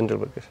দেখেন জেন্টল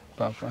পার্কের,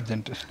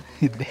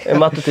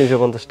 মাত্র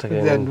 350 টাকা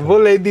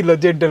বলেই দিল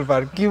জেন্টল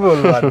পার্ক, কি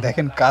বলবো আর।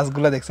 দেখেন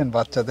কাজগুলো দেখছেন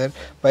বাচ্চাদের,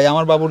 ভাই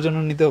আমার বাবুর জন্য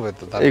নিতে হবে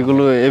তো।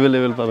 এগুলো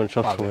अवेलेबल পাবেন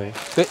সব সময়।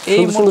 তো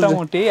এই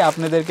মোটামুটি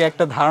আপনাদেরকে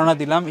একটা ধারণা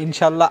দিলাম,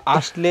 ইনশাআল্লাহ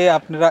আসলে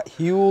আপনারা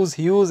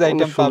হিউজ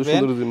আইটেম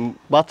পাবেন।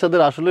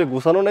 বাচ্চাদের আসলে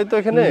গোছানো নাই তো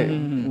এখানে,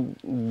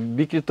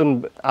 বিক্রি তো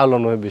আলো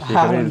নয় বেশি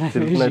এখানে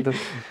নাই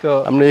তো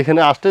আপনি এখানে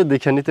আসলে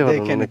দেখে নিতে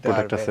পারবেন, অনেক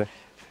প্রোডাক্ট আছে।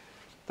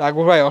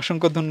 আকবর ভাই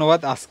অসংখ্য ধন্যবাদ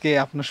আজকে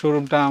আপনার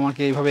শোরুমটা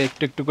আমাকে এইভাবে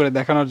একটু একটু করে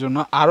দেখানোর জন্য।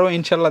 আরও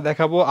ইনশাল্লাহ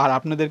দেখাবো, আর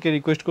আপনাদেরকে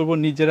রিকোয়েস্ট করব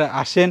নিজেরা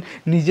আসেন,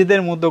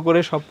 নিজেদের মতো করে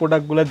সব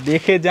প্রোডাক্টগুলো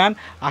দেখে যান।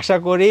 আশা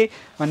করি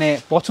মানে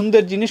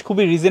পছন্দের জিনিস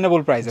খুবই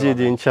রিজনেবল প্রাইসে। জি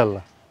জি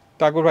ইনশাল্লাহ।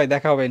 তো আকবর ভাই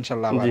দেখা হবে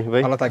ইনশাল্লাহ,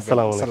 ভালো থাকবেন,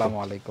 আসসালামু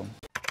আলাইকুম।